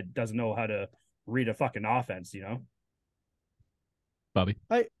fuck that doesn't know how to read a fucking offense, Bobby?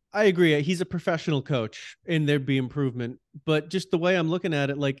 I agree. He's a professional coach and there'd be improvement. But just the way I'm looking at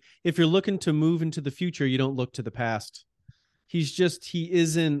it, like if you're looking to move into the future, you don't look to the past. He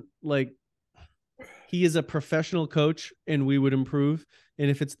is a professional coach and we would improve. And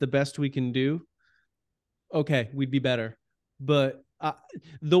if it's the best we can do, okay, we'd be better. But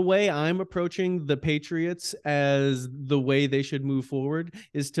the way I'm approaching the Patriots as the way they should move forward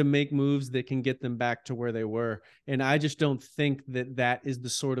is to make moves that can get them back to where they were. And I just don't think that is the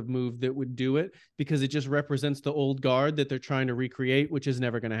sort of move that would do it, because it just represents the old guard that they're trying to recreate, which is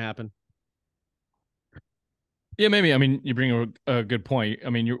never going to happen. Yeah, maybe. I mean, you bring a good point. I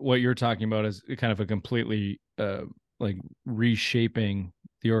mean, what you're talking about is kind of a completely reshaping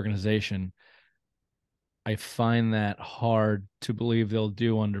the organization. I find that hard to believe they'll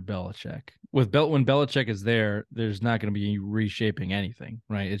do under Belichick. When Belichick is there, there's not going to be reshaping anything,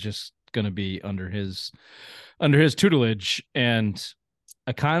 right? It's just going to be under his tutelage. And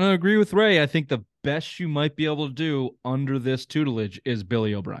I kind of agree with Ray. I think the best you might be able to do under this tutelage is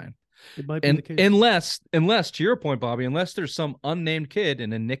Billy O'Brien. It might be the case. Unless to your point, Bobby, unless there's some unnamed kid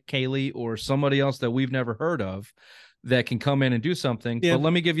in a Nick Caley or somebody else that we've never heard of that can come in and do something. Yeah. But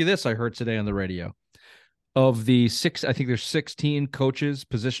let me give you this. I heard today on the radio. Of the I think there's 16 coaches,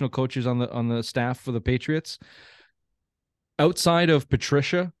 positional coaches on the staff for the Patriots. Outside of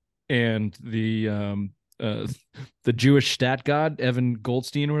Patricia and the Jewish stat god Evan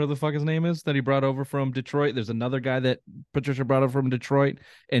Goldstein, or whatever the fuck his name is, that he brought over from Detroit. There's another guy that Patricia brought over from Detroit,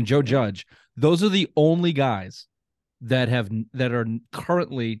 and Joe Judge. Those are the only guys that are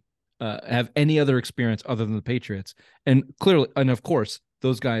currently have any other experience other than the Patriots, and clearly, and of course,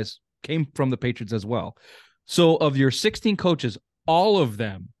 those guys came from the Patriots as well. So of your 16 coaches, all of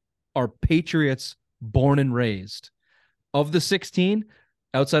them are Patriots born and raised. Of the 16,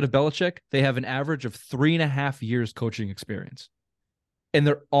 outside of Belichick, they have an average of 3.5 years coaching experience. And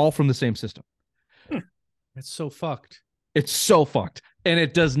they're all from the same system. It's so fucked. It's so fucked. And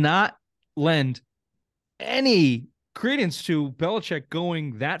it does not lend any credence to Belichick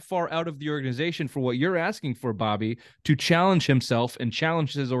going that far out of the organization for what you're asking for, Bobby, to challenge himself and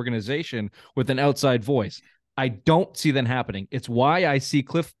challenge his organization with an outside voice. I don't see that happening. It's why I see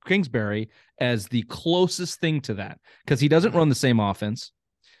Cliff Kingsbury as the closest thing to that, because he doesn't run the same offense,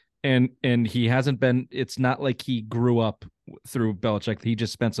 and he hasn't been. It's not like he grew up through Belichick. He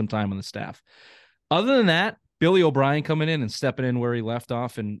just spent some time on the staff. Other than that, Billy O'Brien coming in and stepping in where he left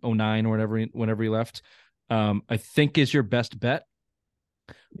off in 2009 or whenever he left, I think is your best bet.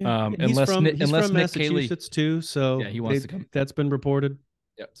 Yeah. He's Unless from Nick Massachusetts Caley, too, so yeah, he wants to come. That's been reported.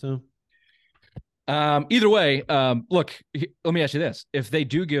 Yep. So either way, look, let me ask you this. If they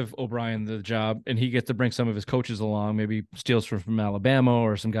do give O'Brien the job and he gets to bring some of his coaches along, maybe steals from Alabama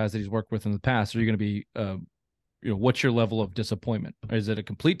or some guys that he's worked with in the past, are you going to be, what's your level of disappointment? Is it a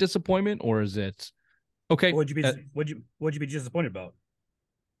complete disappointment, or is it okay? What'd you be disappointed about?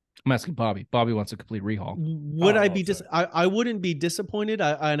 I'm asking Bobby. Bobby wants a complete rehaul. Would I be I wouldn't be disappointed,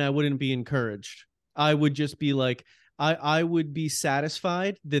 and I wouldn't be encouraged. I would just be like, I would be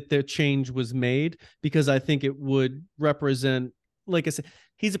satisfied that the change was made, because I think it would represent, like I said,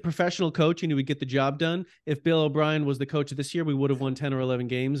 he's a professional coach and he would get the job done. If Bill O'Brien was the coach of this year, we would have won 10 or 11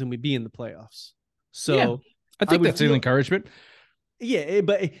 games and we'd be in the playoffs. So yeah, I think that's an encouragement. Yeah,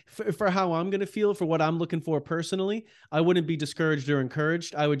 but for how I'm going to feel, for what I'm looking for personally, I wouldn't be discouraged or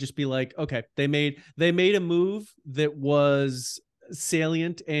encouraged. I would just be like, okay, they made a move that was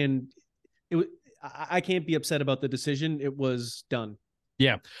salient, and I can't be upset about the decision. It was done.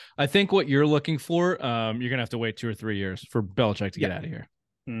 Yeah. I think what you're looking for, you're going to have to wait 2 or 3 years for Belichick to get out of here.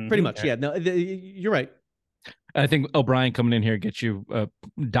 Mm-hmm. Pretty much. Yeah. No, you're right. I think O'Brien coming in here gets you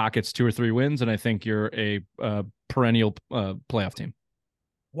dockets 2 or 3 wins, and I think you're a perennial playoff team.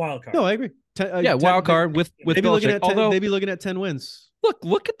 Wild card. No, I agree. Wild card with maybe Belichick. maybe looking at 10 wins.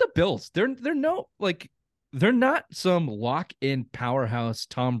 Look at the Bills. They're not some lock-in powerhouse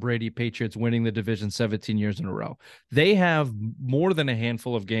Tom Brady Patriots winning the division 17 years in a row. They have more than a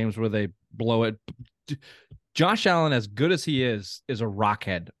handful of games where they blow it. Josh Allen, as good as he is a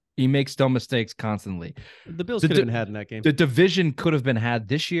rockhead. He makes dumb mistakes constantly. The Bills could have been had in that game. The division could have been had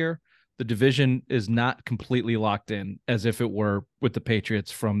this year. The division is not completely locked in as if it were with the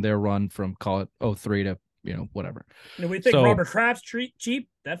Patriots from their run from, call it 03 to whatever. And we think Robert Kraft's cheap.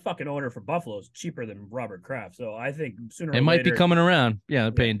 That fucking owner for Buffalo is cheaper than Robert Kraft. So I think sooner or later, might be coming around. Yeah,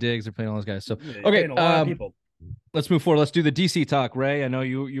 they're paying Diggs, they're paying all those guys. So okay, a lot of people. Let's move forward. Let's do the DC talk. Ray, I know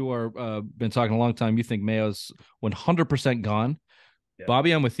you are been talking a long time. You think Mayo's 100% gone. Yeah.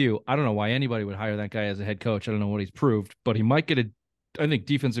 Bobby, I'm with you. I don't know why anybody would hire that guy as a head coach. I don't know what he's proved, but he might get I think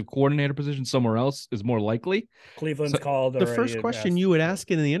defensive coordinator position somewhere else is more likely. Cleveland's called. The first question you would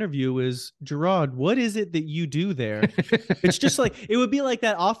ask in the interview is, Gerard, what is it that you do there? It's just like, it would be like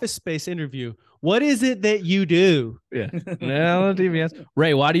that Office Space interview. What is it that you do? Yeah. No, TBS.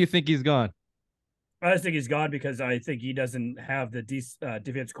 Ray, why do you think he's gone? I just think he's gone because I think he doesn't have the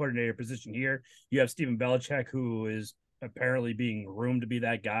defense coordinator position here. You have Stephen Belichick, who is apparently being groomed to be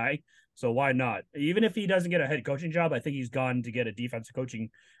that guy. So why not? Even if he doesn't get a head coaching job, I think he's gone to get a defensive coaching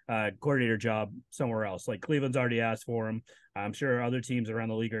coordinator job somewhere else. Like Cleveland's already asked for him. I'm sure other teams around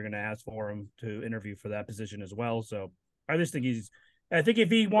the league are going to ask for him to interview for that position as well. So I just think I think if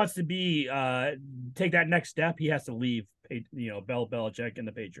he wants to be take that next step, he has to leave. Belichick and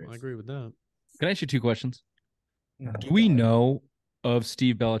the Patriots. I agree with that. Can I ask you 2 questions? Do we know of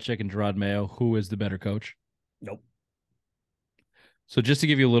Steve Belichick and Gerard Mayo, who is the better coach? Nope. So just to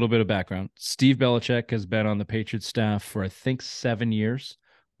give you a little bit of background, Steve Belichick has been on the Patriots staff for, I think, 7 years,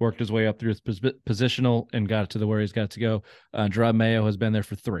 worked his way up through his positional and got it to where he's got to go. Gerard Mayo has been there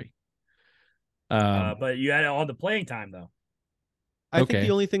for 3. But you had all the playing time, though. I think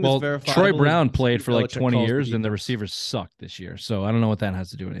the only thing that's verifiable. Troy Brown played for like Belichick 20 years, the and the receivers sucked this year. So I don't know what that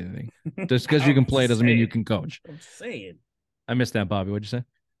has to do with anything. Just because you can play doesn't mean you can coach. I'm saying. I missed that, Bobby. What'd you say?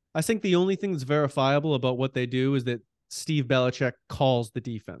 I think the only thing that's verifiable about what they do is that Steve Belichick calls the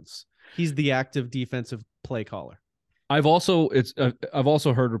defense. He's the active defensive play caller. I've also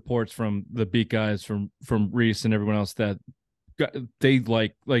heard reports from the beat guys from Reese and everyone else that they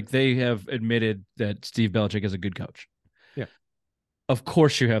they have admitted that Steve Belichick is a good coach. Yeah. Of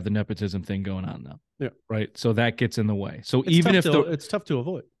course you have the nepotism thing going on now. Yeah. Right. So that gets in the way. So it's tough to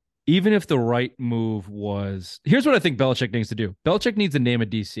avoid. Even if the right move was, here's what I think Belichick needs to do. Belichick needs to name a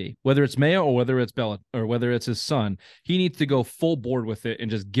DC, whether it's Mayo or whether it's or whether it's his son. He needs to go full board with it and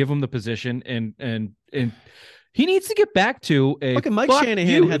just give him the position. And he needs to get back to a fucking Mike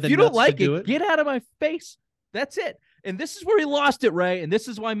Shanahan had the if you nuts don't like to do it, get out of my face. That's it. And this is where he lost it, Ray. And this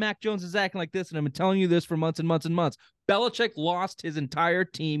is why Mac Jones is acting like this. And I've been telling you this for months and months and months. Belichick lost his entire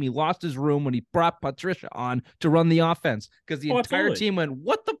team. He lost his room when he brought Patricia on to run the offense because the entire team went,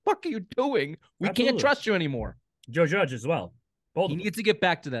 what the fuck are you doing? We can't trust you anymore. Joe Judge as well. He needs to get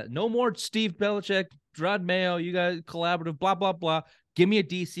back to that. No more Steve Belichick, Gerard Mayo, you guys collaborative, blah, blah, blah. Give me a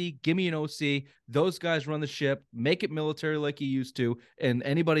DC, give me an OC. Those guys run the ship, make it military like he used to, and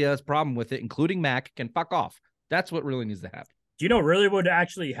anybody that has a problem with it, including Mac, can fuck off. That's what really needs to happen. Do you know what really would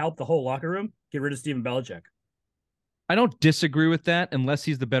actually help the whole locker room? Get rid of Steven Belichick. I don't disagree with that unless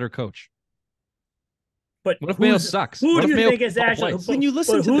he's the better coach. But what if Mayo sucks? Who do you think is actually? When you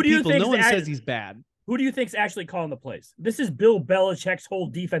listen to the people, no one says he's bad. Who do you think's actually calling the plays? This is Bill Belichick's whole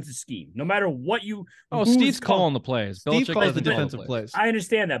defensive scheme. No matter what you. Oh, Steve's calling the plays. Steve calls the defensive plays. I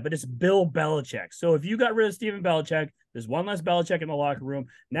understand that, but it's Bill Belichick. So if you got rid of Steven Belichick, there's one less Belichick in the locker room.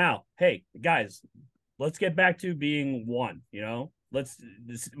 Now, hey guys, let's get back to being one. You know,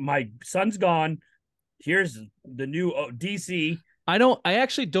 my son's gone. Here's the new DC. I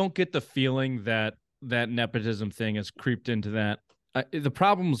actually don't get the feeling that nepotism thing has creeped into that. The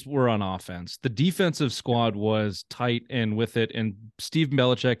problems were on offense. The defensive squad was tight and with it, and Steve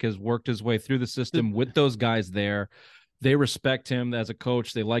Belichick has worked his way through the system with those guys there. They respect him as a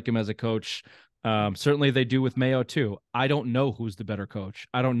coach. They like him as a coach. Certainly they do with Mayo too. I don't know who's the better coach.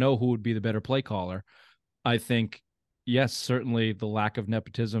 I don't know who would be the better play caller. I think, yes, certainly the lack of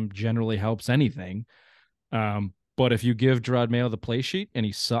nepotism generally helps anything. But if you give Gerard Mayo the play sheet and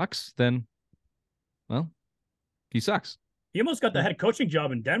he sucks, then, well, he sucks. He almost got the head coaching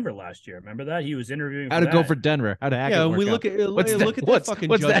job in Denver last year. Remember that? He was interviewing. How to go for Denver? How to act? Yeah, we look at their fucking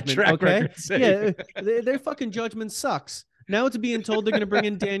judgment. Track record yeah, their fucking judgment sucks. Now it's being told they're going to bring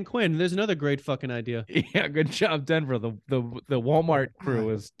in Dan Quinn. There's another great fucking idea. Yeah, good job, Denver. The Walmart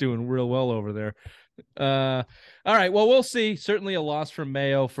crew is doing real well over there. All right. Well, we'll see. Certainly a loss from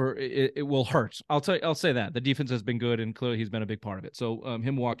Mayo for it will hurt. I'll say that the defense has been good and clearly he's been a big part of it. So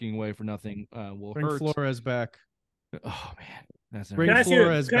him walking away for nothing will bring hurt. Flores back. Oh man, that's can I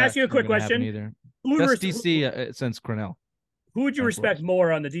ask you a quick question? That's DC since Cornell. Who would you respect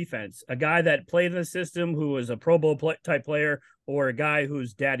more on the defense? A guy that played in the system who was a Pro Bowl type player, or a guy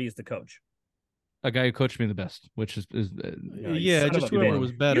whose daddy is the coach? A guy who coached me the best, which is just whoever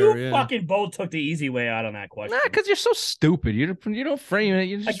was better. You fucking both took the easy way out on that question. Nah, because you're so stupid. You don't frame it.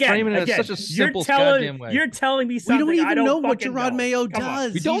 You just frame it in such a simple, goddamn way. You're telling me something. We don't even know what Gerard Mayo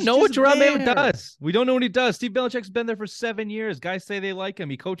does. We don't know what Gerard Mayo does. We don't know what he does. Steve Belichick's been there for 7 years. Guys say they like him.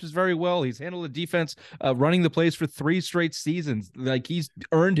 He coaches very well. He's handled the defense, running the plays for 3 straight seasons. Like he's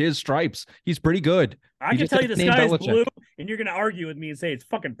earned his stripes. He's pretty good. I can tell you the sky is blue, and you're going to argue with me and say it's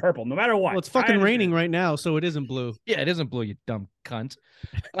fucking purple, no matter what. Well, it's fucking raining right now, so it isn't blue. Yeah, it isn't blue, you dumb cunt.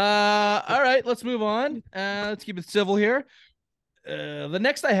 All right, let's move on. Let's keep it civil here. The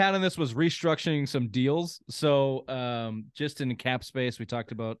next I had on this was restructuring some deals. So just in cap space, we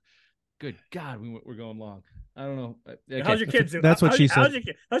talked about. Good God, we're going long. I don't know. Okay. How's your kids doing? That's what she said.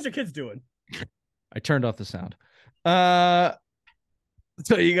 How's your kids doing? I turned off the sound.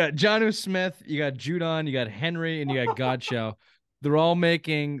 So you got Jonnu Smith, you got Judon, you got Henry, and you got Godchow. They're all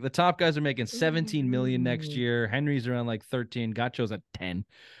the top guys are making 17 million next year. Henry's around like 13. Godchow's at 10.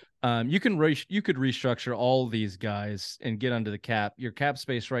 You could restructure all these guys and get under the cap. Your cap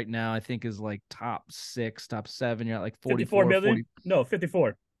space right now, I think, is like top 6, top 7. You're at like 44 million. 40. No,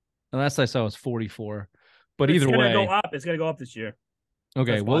 54. The last I saw was 44. But either way, it's gonna go up this year.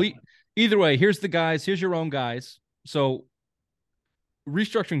 Okay, well, either way, here's the guys. Here's your own guys. So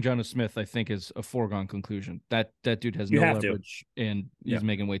restructuring Jonnu Smith, I think, is a foregone conclusion. That dude has You no have to. leverage, and he's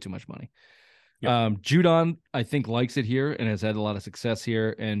making way too much money. Yep. Judon, I think, likes it here and has had a lot of success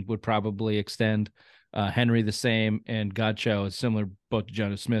here, and would probably extend. Henry the same, and Godchow is similar both to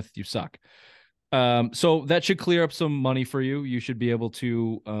Jonnu Smith. You suck. So that should clear up some money for you. You should be able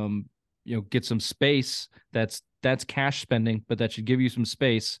to get some space. That's cash spending, but that should give you some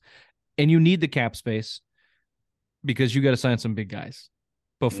space. And you need the cap space because you got to sign some big guys.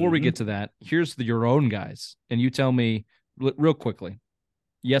 Before we get to that, here's your own guys, and you tell me real quickly,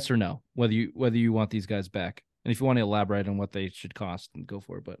 yes or no, whether you want these guys back, and if you want to elaborate on what they should cost, then go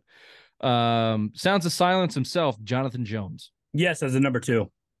for it. But sounds of silence himself, Jonathan Jones. Yes, as a number 2.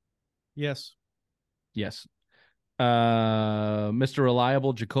 Yes. Mr.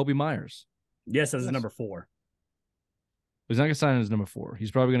 Reliable, Jacoby Myers. Yes, as a number 4. He's not going to sign as number 4. He's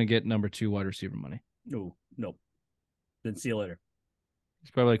probably going to get number 2 wide receiver money. No, nope. Then see you later.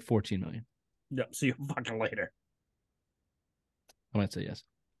 He's probably like $14 million. Yep, see you fucking later. I might say yes.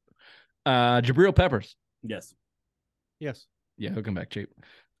 Jabril Peppers. Yes. Yes. Yeah, he'll come back cheap.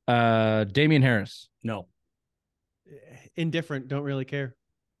 Damian Harris. No. Indifferent. Don't really care.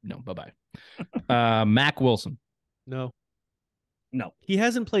 No, bye-bye. Mac Wilson. No. No. He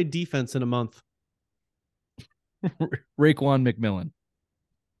hasn't played defense in a month. Raekwon McMillan.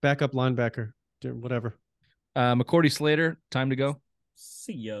 Backup linebacker. Whatever. McCourty Slater. Time to go.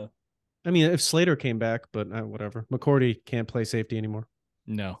 See ya. I mean, if Slater came back, but whatever. McCourty can't play safety anymore.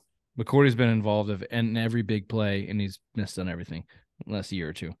 No. McCourty's been involved in every big play, and he's missed on everything last year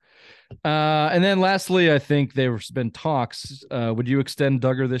or two. And then lastly, I think there's been talks. Would you extend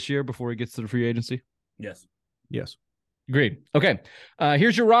Duggar this year before he gets to the free agency? Yes. Yes. Agreed. Okay.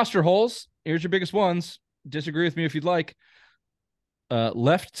 Here's your roster holes. Here's your biggest ones. Disagree with me if you'd like.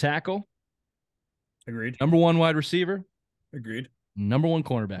 Left tackle. Agreed. Number 1 wide receiver. Agreed. Number 1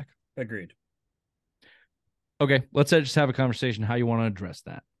 cornerback. Agreed. Okay. Let's just have a conversation how you want to address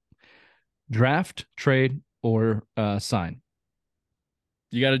that. Draft, trade, or sign.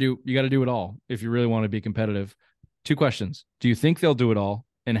 You got to do it all if you really want to be competitive. 2 questions. Do you think they'll do it all,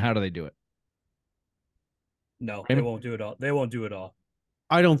 and how do they do it? No, they won't do it all. They won't do it all.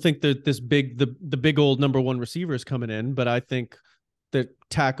 I don't think that the big old number 1 receiver is coming in, but I think that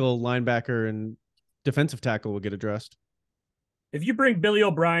tackle, linebacker, and defensive tackle will get addressed. If you bring Billy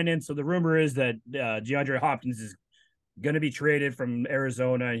O'Brien in, so the rumor is that DeAndre Hopkins is going to be traded from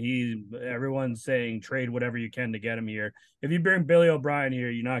Arizona. Everyone's saying trade whatever you can to get him here. If you bring Billy O'Brien here,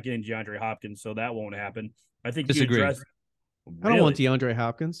 you're not getting DeAndre Hopkins, so that won't happen. I think Disagree. you address. I don't want DeAndre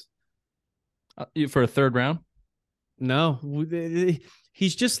Hopkins. For a 3rd round? No.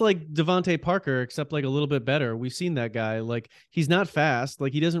 He's just like Devontae Parker, except like a little bit better. We've seen that guy. Like, he's not fast.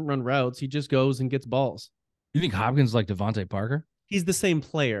 Like, he doesn't run routes. He just goes and gets balls. You think Hopkins is like Devontae Parker? He's the same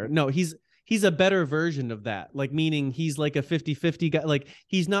player. No, he's a better version of that. Like, meaning he's like a 50-50 guy. Like,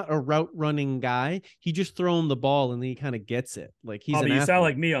 he's not a route running guy. He just throw him the ball and then he kind of gets it. Like, he's but you athlete. sound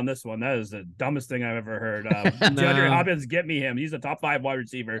like me on this one. That is the dumbest thing I've ever heard. DeAndre Hopkins, get me him. He's a top 5 wide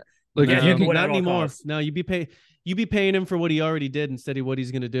receiver. Look, Get him not anymore. costs. No, you be paying him for what he already did instead of what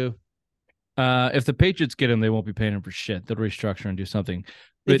he's going to do. If the Patriots get him, they won't be paying him for shit. They'll restructure and do something.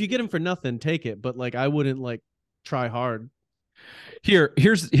 But if you get him for nothing, take it. But like, I wouldn't like try hard. Here's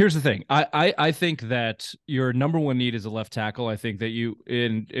the thing. I think that your number 1 need is a left tackle. I think that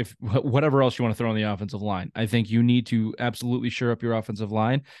if whatever else you want to throw on the offensive line, I think you need to absolutely shore up your offensive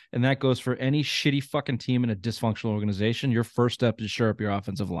line, and that goes for any shitty fucking team in a dysfunctional organization. Your first step is shore up your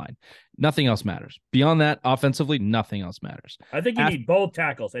offensive line. Nothing else matters. Beyond that, offensively, nothing else matters. I think you need both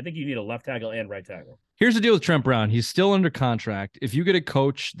tackles. I think you need a left tackle and right tackle. Here's the deal with Trent Brown. He's still under contract. If you get a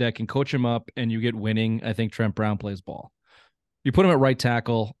coach that can coach him up and you get winning, I think Trent Brown plays ball. You put him at right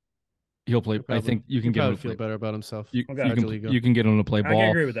tackle, he'll play. I think you can get him to feel play. Better about himself. You can get him to play I ball. can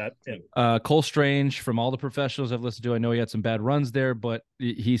agree with that. Yeah. Cole Strange, from all the professionals I've listened to, I know he had some bad runs there, but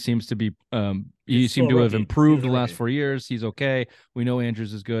he seems to be he seemed to have improved the last 4 years. He's okay. We know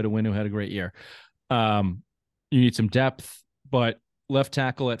Andrews is good, and Winu had a great year. You need some depth, but left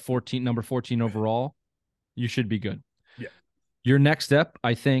tackle at number 14 overall, you should be good. Yeah. Your next step,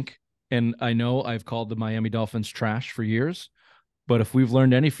 I think, and I know I've called the Miami Dolphins trash for years, but if we've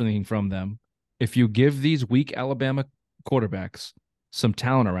learned anything from them, if you give these weak Alabama quarterbacks some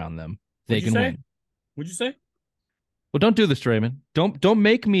talent around them, they can win. What'd you say? Well, don't do this, Draymond. Don't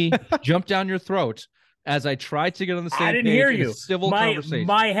make me jump down your throat as I try to get on the same I didn't page hear in you. a civil conversation.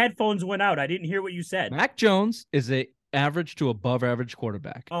 My headphones went out. I didn't hear what you said. Mac Jones is a average to above average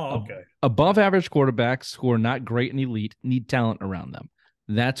quarterback. Oh, okay. Above average quarterbacks who are not great and elite need talent around them.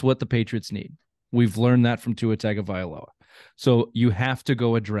 That's what the Patriots need. We've learned that from Tua Tagovailoa. So you have to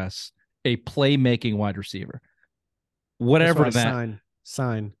go address a playmaking wide receiver. Whatever that.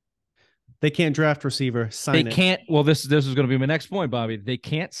 Sign. They can't draft receiver. They can't. Well, this is going to be my next point, Bobby. They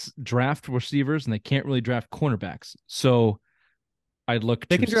can't draft receivers and they can't really draft cornerbacks. So I'd look.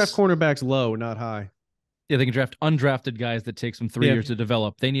 They can draft cornerbacks low, not high. Yeah, they can draft undrafted guys that takes them 3 years to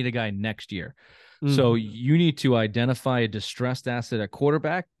develop. They need a guy next year. So you need to identify a distressed asset at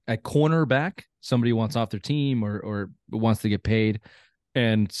cornerback, somebody who wants off their team or wants to get paid,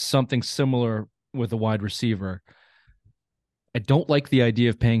 and something similar with a wide receiver. I don't like the idea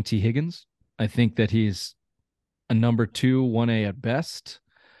of paying T. Higgins. I think that he's a number 2, 1A at best.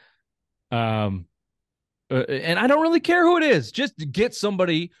 And I don't really care who it is. Just get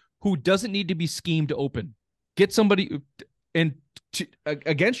somebody who doesn't need to be schemed open. Get somebody, and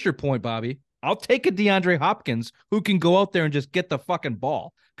against your point, Bobby, I'll take a DeAndre Hopkins who can go out there and just get the fucking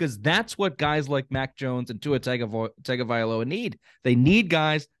ball, because that's what guys like Mac Jones and Tua Tagovailoa need. They need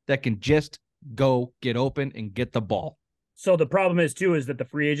guys that can just go get open and get the ball. So the problem is that the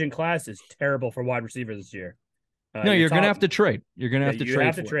free agent class is terrible for wide receivers this year. No, you're going to have to trade. You're going to have to trade. You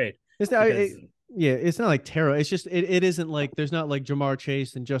have to trade. It's not, it's not like terrible. It's just it isn't like there's not like Jamar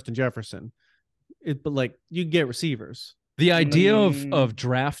Chase and Justin Jefferson. But like you get receivers. The idea of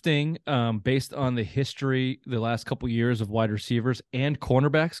drafting based on the history, the last couple of years of wide receivers and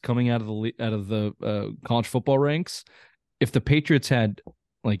cornerbacks coming out of the college football ranks, if the Patriots had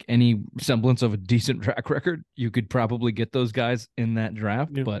like any semblance of a decent track record, you could probably get those guys in that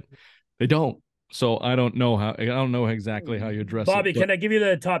draft, but they don't. So I don't know exactly how you address Bobby, it. Can I give you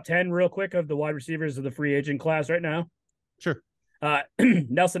the top 10 real quick of the wide receivers of the free agent class right now? Sure.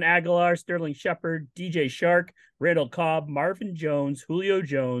 Nelson Aguilar, Sterling Shepard, DJ Shark, Randall Cobb, Marvin Jones, Julio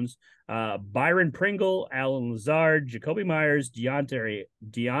Jones, Byron Pringle, Alan Lazard, Jacoby Myers,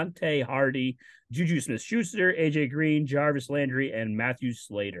 Deontay Hardy, Juju Smith-Schuster, AJ Green, Jarvis Landry, and Matthew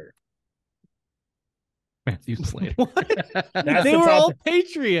Slater. Matthew Slater. They were all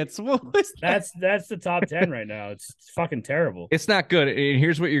Patriots. What was that? That's the top 10 right now. It's fucking terrible. It's not good. And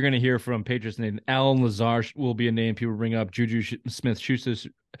here's what you're going to hear from Patriots named Alan Lazar will be a name people bring up. Juju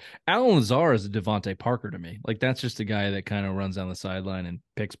Smith-Schuster. Alan Lazar is a Devontae Parker to me. Like, that's just a guy that kind of runs down the sideline and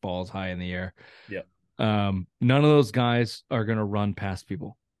picks balls high in the air. Yeah. None of those guys are going to run past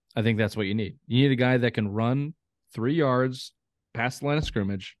people. I think that's what you need. You need a guy that can run 3 yards past the line of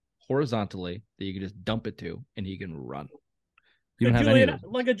scrimmage horizontally that you can just dump it to, and he can run. You don't have any of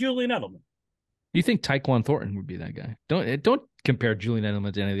those. Like a Julian Edelman. You think Tyquan Thornton would be that guy? Don't compare Julian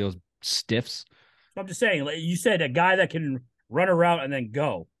Edelman to any of those stiffs. I'm just saying, like you said, a guy that can run around and then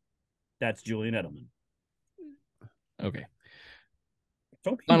go. That's Julian Edelman. Okay.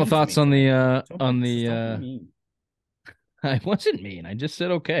 Final thoughts on the I wasn't mean. I just said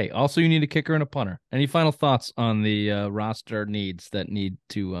okay. Also, you need a kicker and a punter. Any final thoughts on the roster needs that need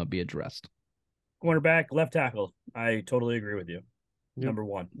to be addressed? Cornerback, left tackle. I totally agree with you. Yep. Number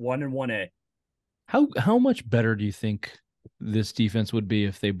 1 and 1A. How much better do you think this defense would be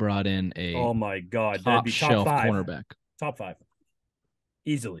if they brought in a top shelf five cornerback? Top 5.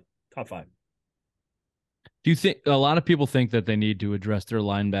 Easily. Top 5. Do you think a lot of people think that they need to address their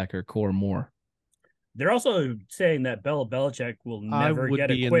linebacker core more? They're also saying that Belichick will never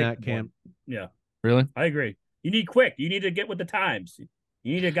get a quick in that camp. Yeah. Really? I agree. You need quick. You need to get with the times.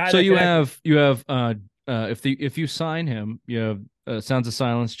 You need a guy. So you have if you sign him, you have Sounds of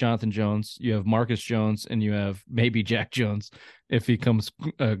Silence, Jonathan Jones, you have Marcus Jones, and you have maybe Jack Jones if he comes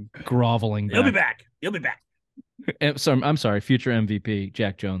groveling back. He'll be back. I'm sorry, future MVP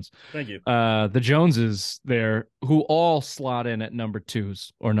Jack Jones. Thank you. The Joneses there who all slot in at number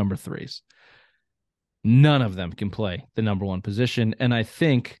 2s or number 3s. None of them can play the number 1 position. And I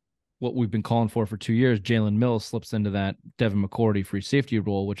think what we've been calling for 2 years, Jalen Mills slips into that Devin McCourty free safety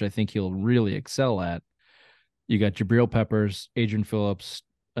role, which I think he'll really excel at. You got Jabril Peppers, Adrian Phillips,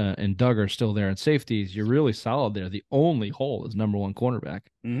 and Doug are still there in safeties. You're really solid there. The only hole is number 1 cornerback.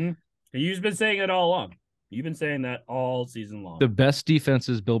 Mm-hmm. You've been saying it all along. You've been saying that all season long. The best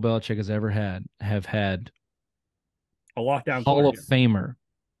defenses Bill Belichick has ever had have had a lockdown Hall of Famer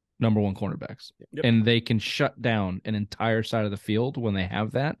number 1 cornerbacks. Yep. And they can shut down an entire side of the field when they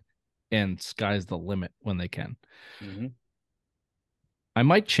have that, and sky's the limit when they can. Mm-hmm. I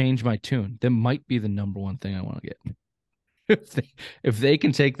might change my tune. That might be the number 1 thing I want to get. If they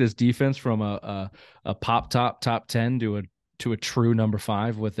can take this defense from a pop top 10 to a true number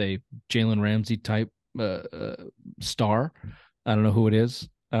 5 with a Jalen Ramsey type star, I don't know who it is.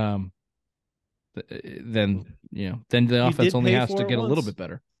 Then the offense only has to get a little bit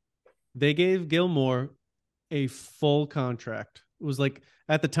better. They gave Gilmore a full contract was like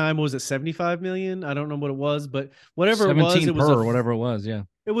at the time, was it 75 million? I don't know what it was, but whatever it 17 was per, whatever it was. Yeah.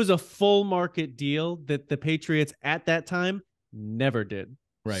 it was a full market deal that the Patriots at that time never did.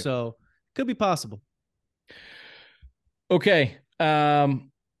 Right. So could be possible. Okay. Oh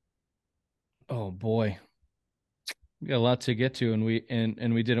boy. We got a lot to get to, and we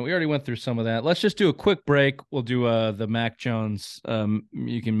didn't. We already went through some of that. Let's just do a quick break. We'll do the Mac Jones.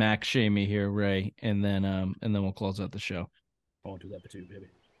 You can Mac shame me here, Ray, and then we'll close out the show. I won't do that too, baby.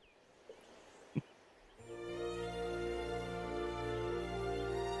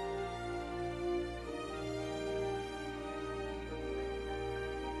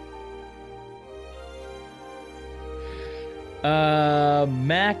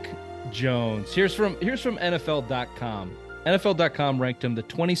 Mac Jones. Here's from NFL.com. NFL.com ranked him the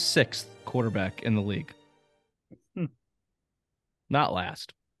 26th quarterback in the league. Not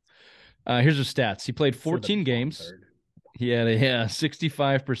last. Here's his stats. He played 14 games. He had a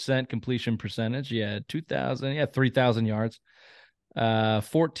 65% completion percentage. He had 3,000 yards,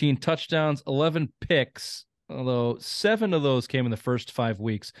 14 touchdowns, 11 picks, although 7 of those came in the first 5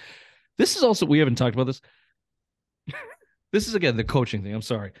 weeks. This is also, we haven't talked about this. This is, again, the coaching thing. I'm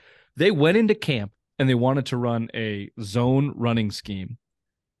sorry. They went into camp and they wanted to run a zone running scheme.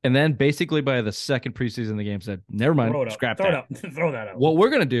 And then basically by the second preseason, the game said, never mind, scrap that. Throw that out. What we're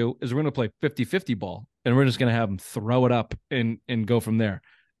going to do is we're going to play 50-50 ball, and we're just going to have them throw it up and go from there.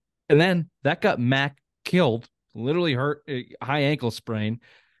 And then that got Mac killed, literally hurt, high ankle sprain.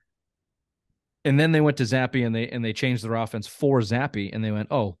 And then they went to Zappy and they changed their offense for Zappy, and they went,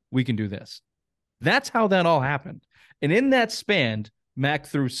 oh, we can do this. That's how that all happened. And in that span, Mac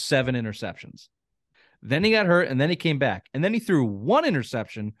threw 7 interceptions. Then he got hurt, and then he came back. And then he threw 1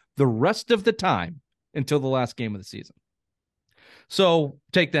 interception the rest of the time until the last game of the season. So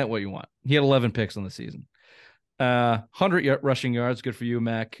take that what you want. He had 11 picks on the season. 100 rushing yards, good for you,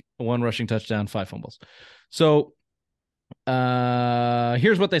 Mac. 1 rushing touchdown, 5 fumbles. So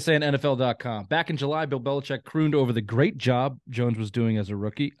here's what they say on NFL.com. Back in July, Bill Belichick crooned over the great job Jones was doing as a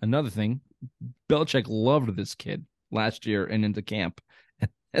rookie. Another thing, Belichick loved this kid last year and into camp,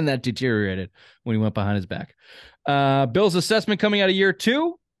 and that deteriorated when he went behind his back. Bill's assessment coming out of year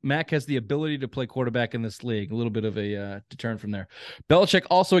 2, Mac has the ability to play quarterback in this league. A little bit of a deterrent from there. Belichick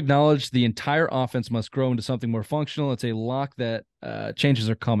also acknowledged the entire offense must grow into something more functional. It's a lock that changes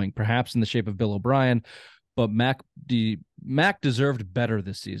are coming, perhaps in the shape of Bill O'Brien, but Mac deserved better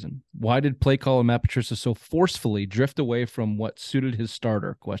this season. Why did play caller Matt Patricia so forcefully drift away from what suited his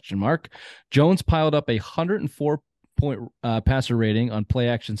starter? ? Jones piled up a 104-point passer rating on play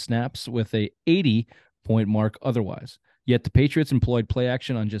action snaps with a 80-point mark otherwise. Yet the Patriots employed play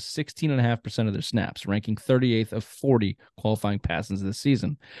action on just 16.5% of their snaps, ranking 38th of 40 qualifying passes this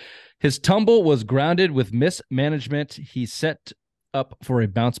season. His tumble was grounded with mismanagement. He set up for a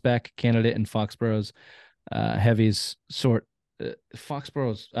bounce back candidate in Foxborough's heavies sort.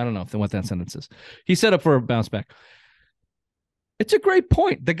 Foxborough's, I don't know what that sentence is. He set up for a bounce back. It's a great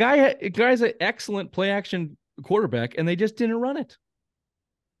point. The guy's an excellent play action quarterback, and they just didn't run it.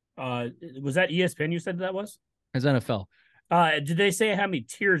 Was that ESPN you said that was? As NFL. Did they say how many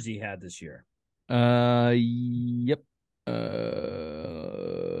tiers he had this year? Yep.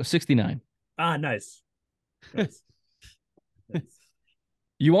 69. Nice. Nice.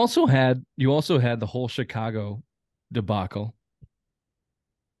 You also had the whole Chicago debacle.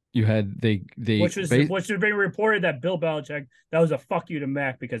 You had which should have been reported that Bill Belichick, that was a fuck you to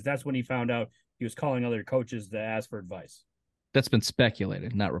Mac, because that's when he found out he was calling other coaches to ask for advice. That's been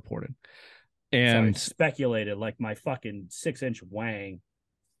speculated, not reported. And speculated like my fucking 6-inch wang.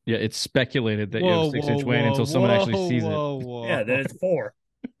 Yeah, it's speculated that you have 6-inch wang until someone actually sees it. Yeah, then it's 4.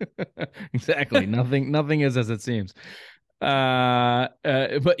 Exactly. Nothing is as it seems.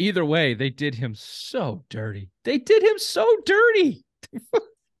 But either way, they did him so dirty.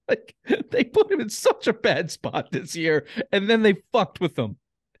 Like, they put him in such a bad spot this year, and then they fucked with him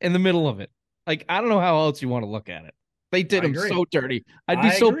in the middle of it. Like, I don't know how else you want to look at it. They did him so dirty. I'd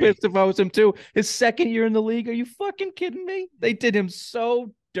be so pissed if I was him too. His second year in the league. Are you fucking kidding me? They did him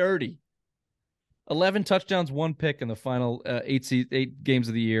so dirty. 11 touchdowns, 1 pick in the final 8 games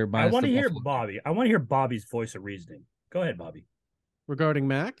of the year. I want to hear Bobby. I want to hear Bobby's voice of reasoning. Go ahead, Bobby. Regarding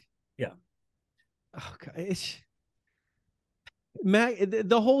Mac? Yeah. Okay. Mac,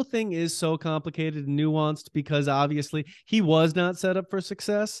 the whole thing is so complicated and nuanced because obviously he was not set up for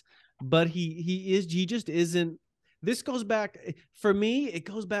success, but he just isn't. This goes back, for me, it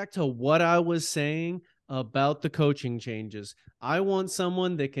goes back to what I was saying about the coaching changes. I want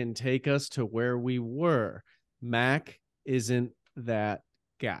someone that can take us to where we were. Mac isn't that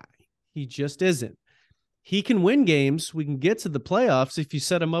guy. He just isn't. He can win games. We can get to the playoffs if you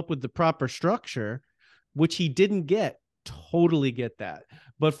set him up with the proper structure, which he didn't get. Totally get that.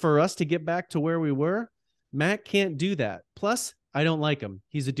 But for us to get back to where we were, Matt can't do that. Plus, I don't like him.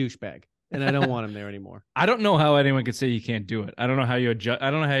 He's a douchebag, and I don't want him there anymore. I don't know how anyone could say you can't do it. I don't know how you I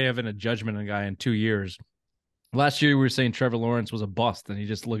don't know how you have a judgment on a guy in 2 years. Last year we were saying Trevor Lawrence was a bust, and he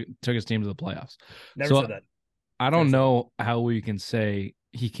just took his team to the playoffs. Never said that. I don't know how we can say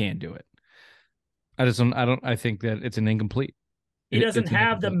he can't do it. I think that it's an incomplete. He doesn't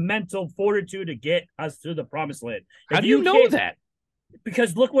have the mental fortitude to get us to the promised land. How do you know that?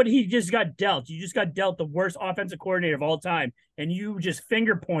 Because look what he just got dealt. You just got dealt the worst offensive coordinator of all time, and you just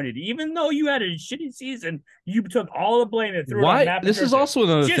finger pointed. Even though you had a shitty season, you took all the blame and threw it on Matt. This is also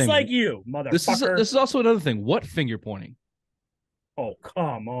another thing. Just like you, motherfucker. This is also another thing. What finger pointing? Oh,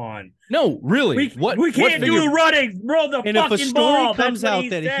 come on. No, really. We can't do running, bro. The and fucking if a story ball. comes out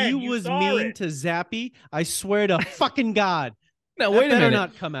that said. he was mean to Zappy, I swear to fucking God. Now, wait a minute.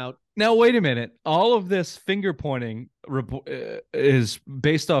 Not come out. Now, wait a minute. All of this finger pointing is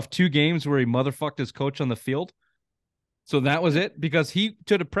based off 2 games where he motherfucked his coach on the field. So that was it? Because he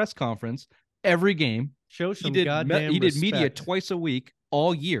took a press conference every game. Show some he goddamn did media twice a week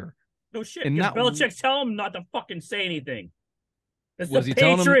all year. No shit. And Belichick's telling him not to fucking say anything. It's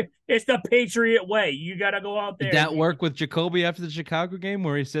the Patriot way. You got to go out there. Did that work with Jacoby after the Chicago game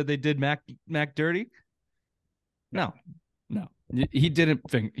where he said they did Mac dirty? No. He didn't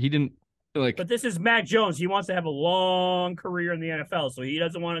like. But this is Mac Jones. He wants to have a long career in the NFL, so he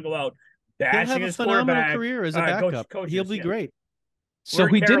doesn't want to go out bashing his quarterback. He'll have a phenomenal career as a backup. He'll be great. So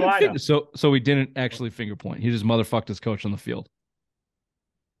he didn't. So he didn't actually finger point. He just motherfucked his coach on the field.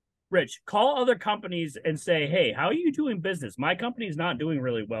 Rich, call other companies and say, "Hey, how are you doing business? My company's not doing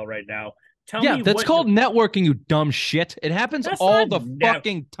really well right now. Tell me." That's called networking, you dumb shit. It happens all the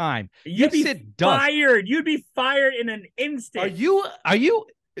fucking time. You'd be fired. You'd be fired in an instant. Are you?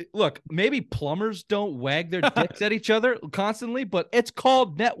 Look, maybe plumbers don't wag their dicks at each other constantly, but it's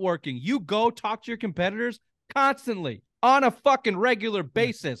called networking. You go talk to your competitors constantly on a fucking regular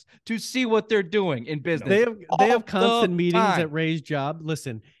basis to see what they're doing in business. They have constant meetings at Ray's job.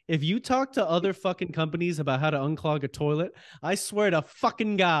 Listen, if you talk to other fucking companies about how to unclog a toilet, I swear to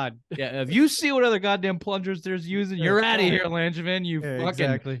fucking God. Yeah, if you see what other goddamn plungers there's using, you're out of here, Langevin. You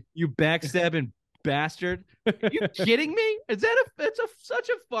backstabbing bastard. Are you kidding me? It's such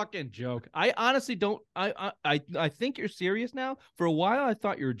a fucking joke. I honestly don't. I think you're serious now. For a while, I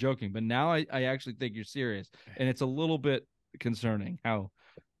thought you were joking, but now I actually think you're serious, and it's a little bit concerning how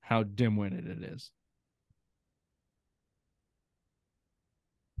dim-witted it is.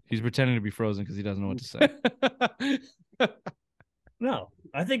 He's pretending to be frozen because he doesn't know what to say. No,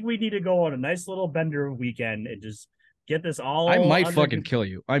 I think we need to go on a nice little bender weekend and just get this all. I might fucking kill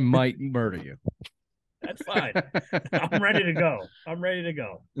you. I might murder you. That's fine. I'm ready to go.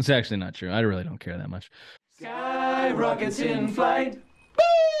 It's actually not true. I really don't care that much. Sky rockets in flight.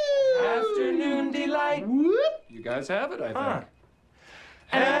 Woo! Afternoon delight. Whoop. You guys have it, I think.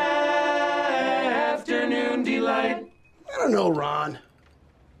 Afternoon delight. I don't know, Ron.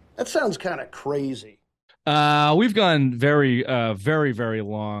 That sounds kind of crazy. We've gone very, very, very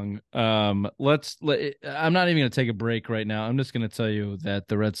long. I'm not even going to take a break right now. I'm just going to tell you that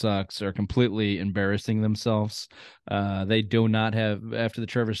the Red Sox are completely embarrassing themselves. They do not have, after the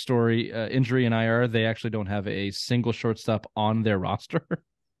Trevor Story injury in IR, they actually don't have a single shortstop on their roster.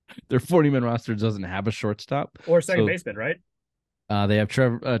 Their 40-man roster doesn't have a shortstop or second baseman, right? They have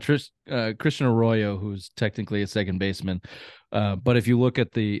Christian Arroyo, who's technically a second baseman. But if you look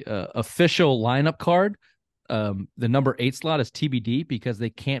at the official lineup card, the number 8 slot is TBD because they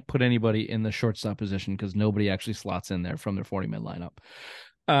can't put anybody in the shortstop position because nobody actually slots in there from their 40-man lineup.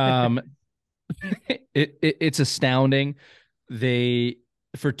 It's astounding.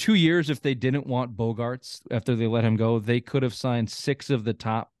 For 2 years, if they didn't want Bogarts after they let him go, they could have signed 6 of the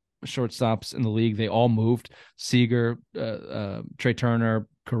top shortstops in the league. They all moved: Seager, Trey Turner,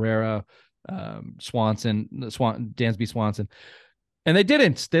 Carrera, Dansby Swanson. And they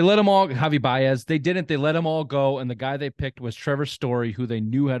didn't. They let them all, Javi Baez. They didn't. They let them all go. And the guy they picked was Trevor Story, who they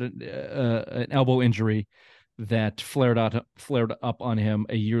knew had an elbow injury that flared up on him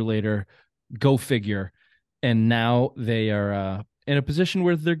a year later. Go figure. And now they are in a position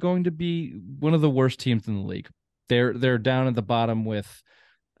where they're going to be one of the worst teams in the league. They're down at the bottom with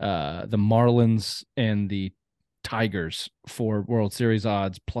the Marlins and the Tigers for World Series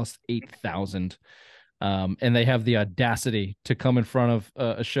odds plus 8,000. And they have the audacity to come in front of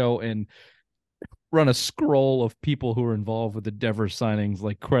a show and run a scroll of people who are involved with the Devers signings,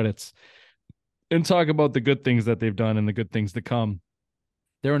 like credits, and talk about the good things that they've done and the good things to come.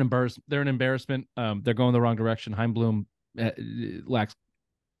 They're an embarrassment. They're going the wrong direction. Heimblum lacks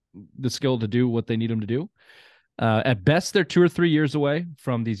the skill to do what they need him to do. At best, they're 2 or 3 years away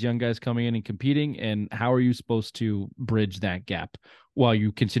from these young guys coming in and competing. And how are you supposed to bridge that gap while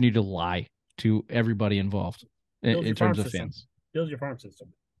you continue to lie to everybody involved in terms of fans? Build your farm system.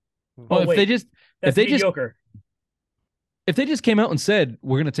 Well, if they just came out and said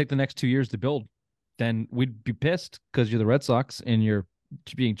we're going to take the next 2 years to build, then we'd be pissed because you're the Red Sox and you're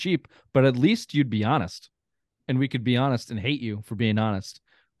being cheap. But at least you'd be honest, and we could be honest and hate you for being honest.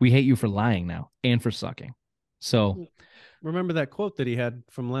 We hate you for lying now and for sucking. So remember that quote that he had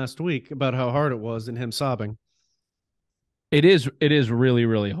from last week about how hard it was and him sobbing. It is really,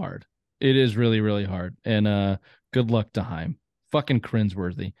 really hard. It is really, really hard. And good luck to Heim. Fucking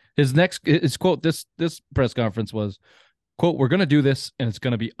cringeworthy. His quote this press conference was, quote, "We're gonna do this and it's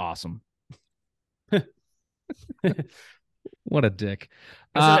gonna be awesome." What a dick.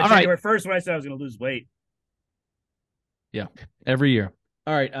 All right. January 1st when I said I was gonna lose weight. Yeah, every year.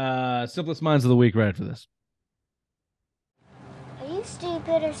 All right, simplest minds of the week right after this. Are you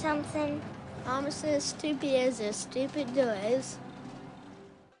stupid or something? I'm as stupid as stupid does.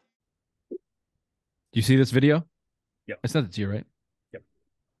 You see this video? Yep. I sent it to you, right? Yep.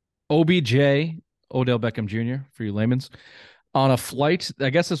 OBJ, Odell Beckham Jr., for you layman's, on a flight. I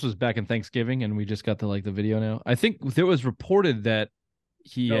guess this was back in Thanksgiving, and we just got the video now. I think there was reported that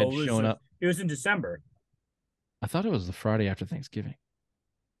he had shown up. It was in December. I thought it was the Friday after Thanksgiving.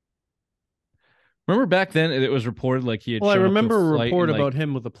 Remember back then it was reported like he had. Well, I shown remember up to a report and, about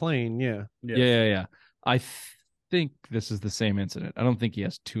him with a plane. Yeah. Yes. Yeah. I think this is the same incident. I don't think he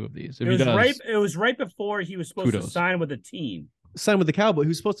has two of these. If it he does, it was right before he was supposed to sign with a team. Sign with the Cowboys. He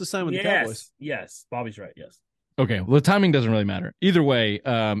was supposed to sign with the Cowboys. Yes. Bobby's right. Yes. Okay. Well, the timing doesn't really matter. Either way,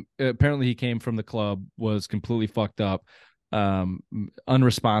 apparently he came from the club, was completely fucked up,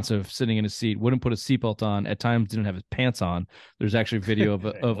 unresponsive, sitting in his seat, wouldn't put a seatbelt on, at times didn't have his pants on. There's actually a video of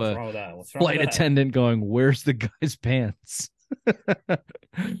a flight attendant going, "Where's the guy's pants?"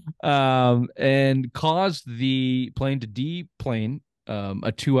 And caused the plane to deplane,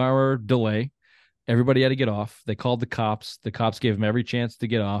 a 2-hour delay. Everybody had to get off. They called the cops. The cops gave him every chance to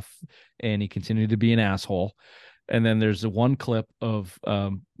get off, and he continued to be an asshole. And then there's one clip of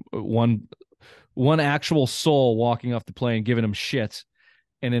one actual soul walking off the plane, giving him shit.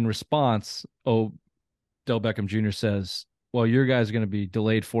 And in response, Odell Beckham Jr. says, "Well, your guy's going to be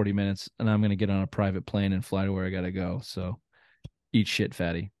delayed 40 minutes, and I'm going to get on a private plane and fly to where I got to go. So eat shit,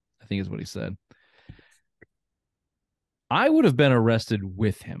 fatty," I think is what he said. I would have been arrested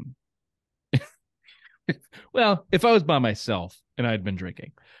with him. Well, if I was by myself and I'd been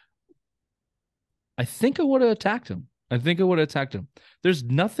drinking, I think I would have attacked him. There's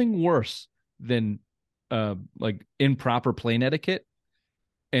nothing worse than improper plane etiquette.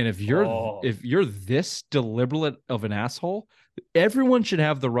 And if you're this deliberate of an asshole, everyone should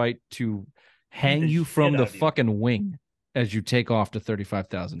have the right to hang you from the fucking wing as you take off to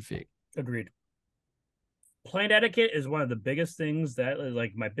 35,000 feet. Agreed. Plane etiquette is one of the biggest things that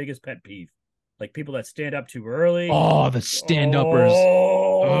my biggest pet peeve. Like people that stand up too early. Oh, the stand-uppers.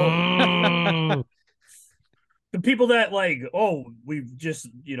 Oh. The people that we just,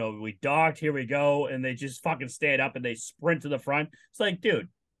 we docked, here we go. And they just fucking stand up and they sprint to the front. It's like, dude,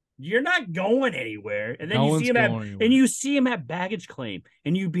 you're not going anywhere. And then you see him at baggage claim.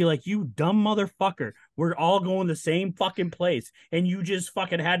 And you'd be like, you dumb motherfucker. We're all going the same fucking place. And you just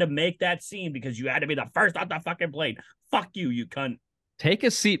fucking had to make that scene because you had to be the first on the fucking plane. Fuck you, you cunt. Take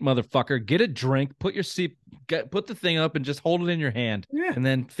a seat, motherfucker. Get a drink. Put the thing up and just hold it in your hand. Yeah. And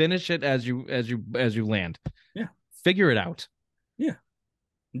then finish it as you land. Yeah. Figure it out. Yeah.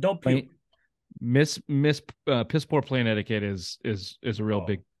 Don't puke. Piss poor plane etiquette is a real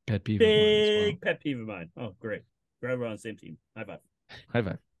big pet peeve. Big pet peeve of mine. Oh, great. We're on the same team. High five. High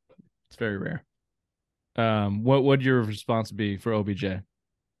five. It's very rare. What would your response be for OBJ?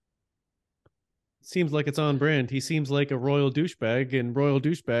 Seems like it's on brand. He seems like a royal douchebag, and royal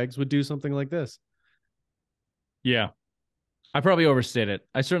douchebags would do something like this. Yeah. I probably overstate it.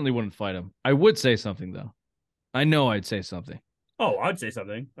 I certainly wouldn't fight him. I would say something, though. I know I'd say something. Oh, I'd say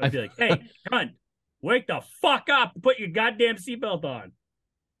something. I'd be like, "Hey, cunt, wake the fuck up. Put your goddamn seatbelt on."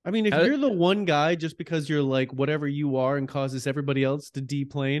 I mean, if you're the one guy, just because you're like whatever you are and causes everybody else to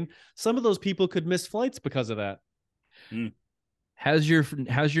deplane, some of those people could miss flights because of that. Mm. How's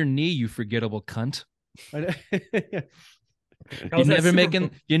your knee, you forgettable cunt? You're never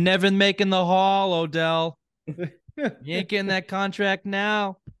making the haul, Odell. You ain't getting that contract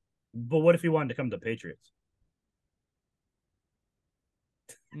now. But what if he wanted to come to the Patriots?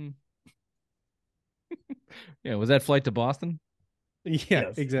 Yeah, was that flight to Boston?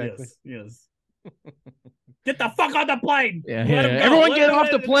 Yeah, exactly. Yes. Get the fuck on the plane. Yeah, Let him go. Everyone Let get him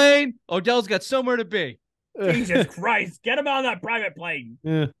off the go. plane. Odell's got somewhere to be. Jesus Christ. Get him on that private plane.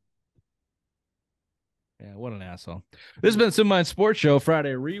 Yeah. Yeah, what an asshole. This has been Sim Mind Sports Show,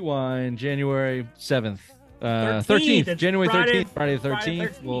 Friday Rewind, January 7th. 13th. It's January Friday- 13th. Friday the Friday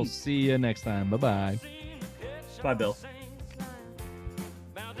 13th. 13th. We'll see you next time. Bye-bye. Bye, Bill.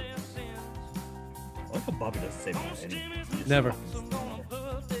 I like how Bobby doesn't say bye. Never.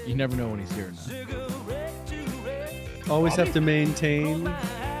 You never know when he's here or not. Always have to maintain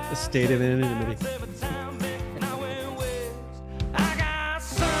a state of anonymity.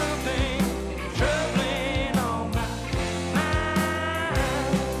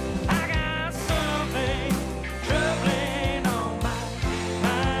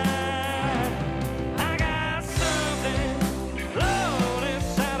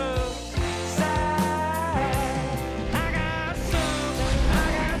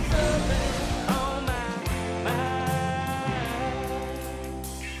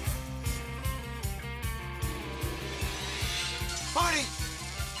 Marty!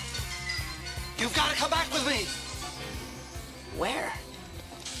 You've got to come back with me! Where?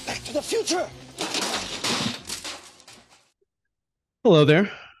 Back to the future! Hello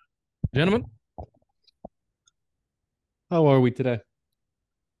there. Gentlemen. How are we today?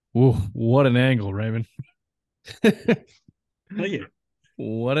 Ooh, what an angle, Raymond. Thank you.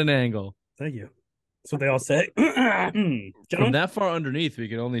 What an angle. Thank you. That's what they all say. From Gentlemen, that far underneath, we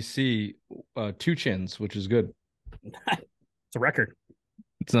can only see two chins, which is good. it's a record.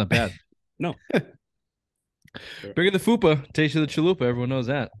 It's not bad. No. Bigger the fupa, taste of the chalupa. Everyone knows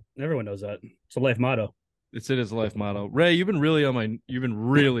that. Everyone knows that. It's a life motto. It is a life motto. Ray, you've been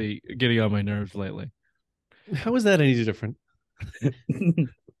really getting on my nerves lately. How is that any different?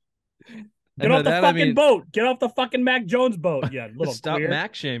 Get off the fucking boat. Get off the fucking Mac Jones boat. Yeah, little Stop queer.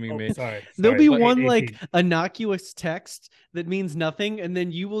 Mac shaming me. Sorry. There'll be But one 18. like innocuous text that means nothing, and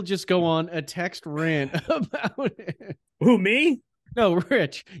then you will just go on a text rant about it. Who, me? No,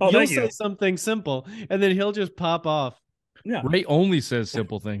 Rich. Oh, You'll thank say you. something simple, and then he'll just pop off. Yeah. Ray only says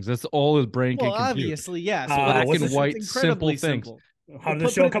simple things. That's all his brain can Well, compute. obviously, yes. Black and white, simple things. How did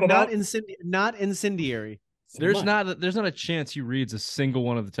the show come about? Not incendiary. There's not a chance he reads a single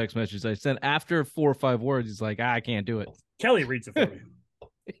one of the text messages I sent. After 4 or 5 words, he's like, I can't do it. Kelly reads it for me.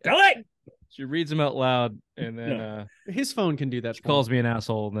 Kelly! She reads them out loud, and then His phone can do that. she calls me an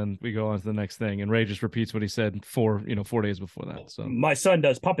asshole, and then we go on to the next thing. And Ray just repeats what he said 4 days before that. So My son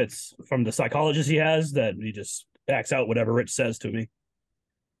does puppets from the psychologist he has that he just acts out whatever Rich says to me.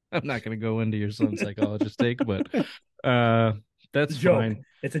 I'm not going to go into your son's psychologist take, but that's Joke. fine.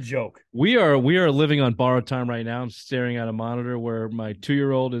 It's a joke. We are living on borrowed time right now. I'm staring at a monitor where my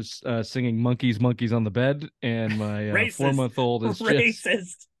 2-year-old is singing "Monkeys, Monkeys" on the bed, and my 4-month-old is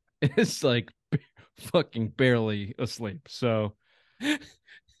racist. It's like fucking barely asleep. So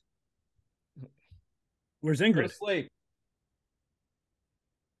Where's Ingrid? asleep.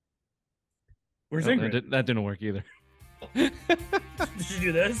 Where's No, Ingrid? that didn't work either. Did she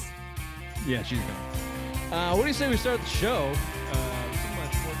do this? Yeah, she's gone. What do you say we start the show?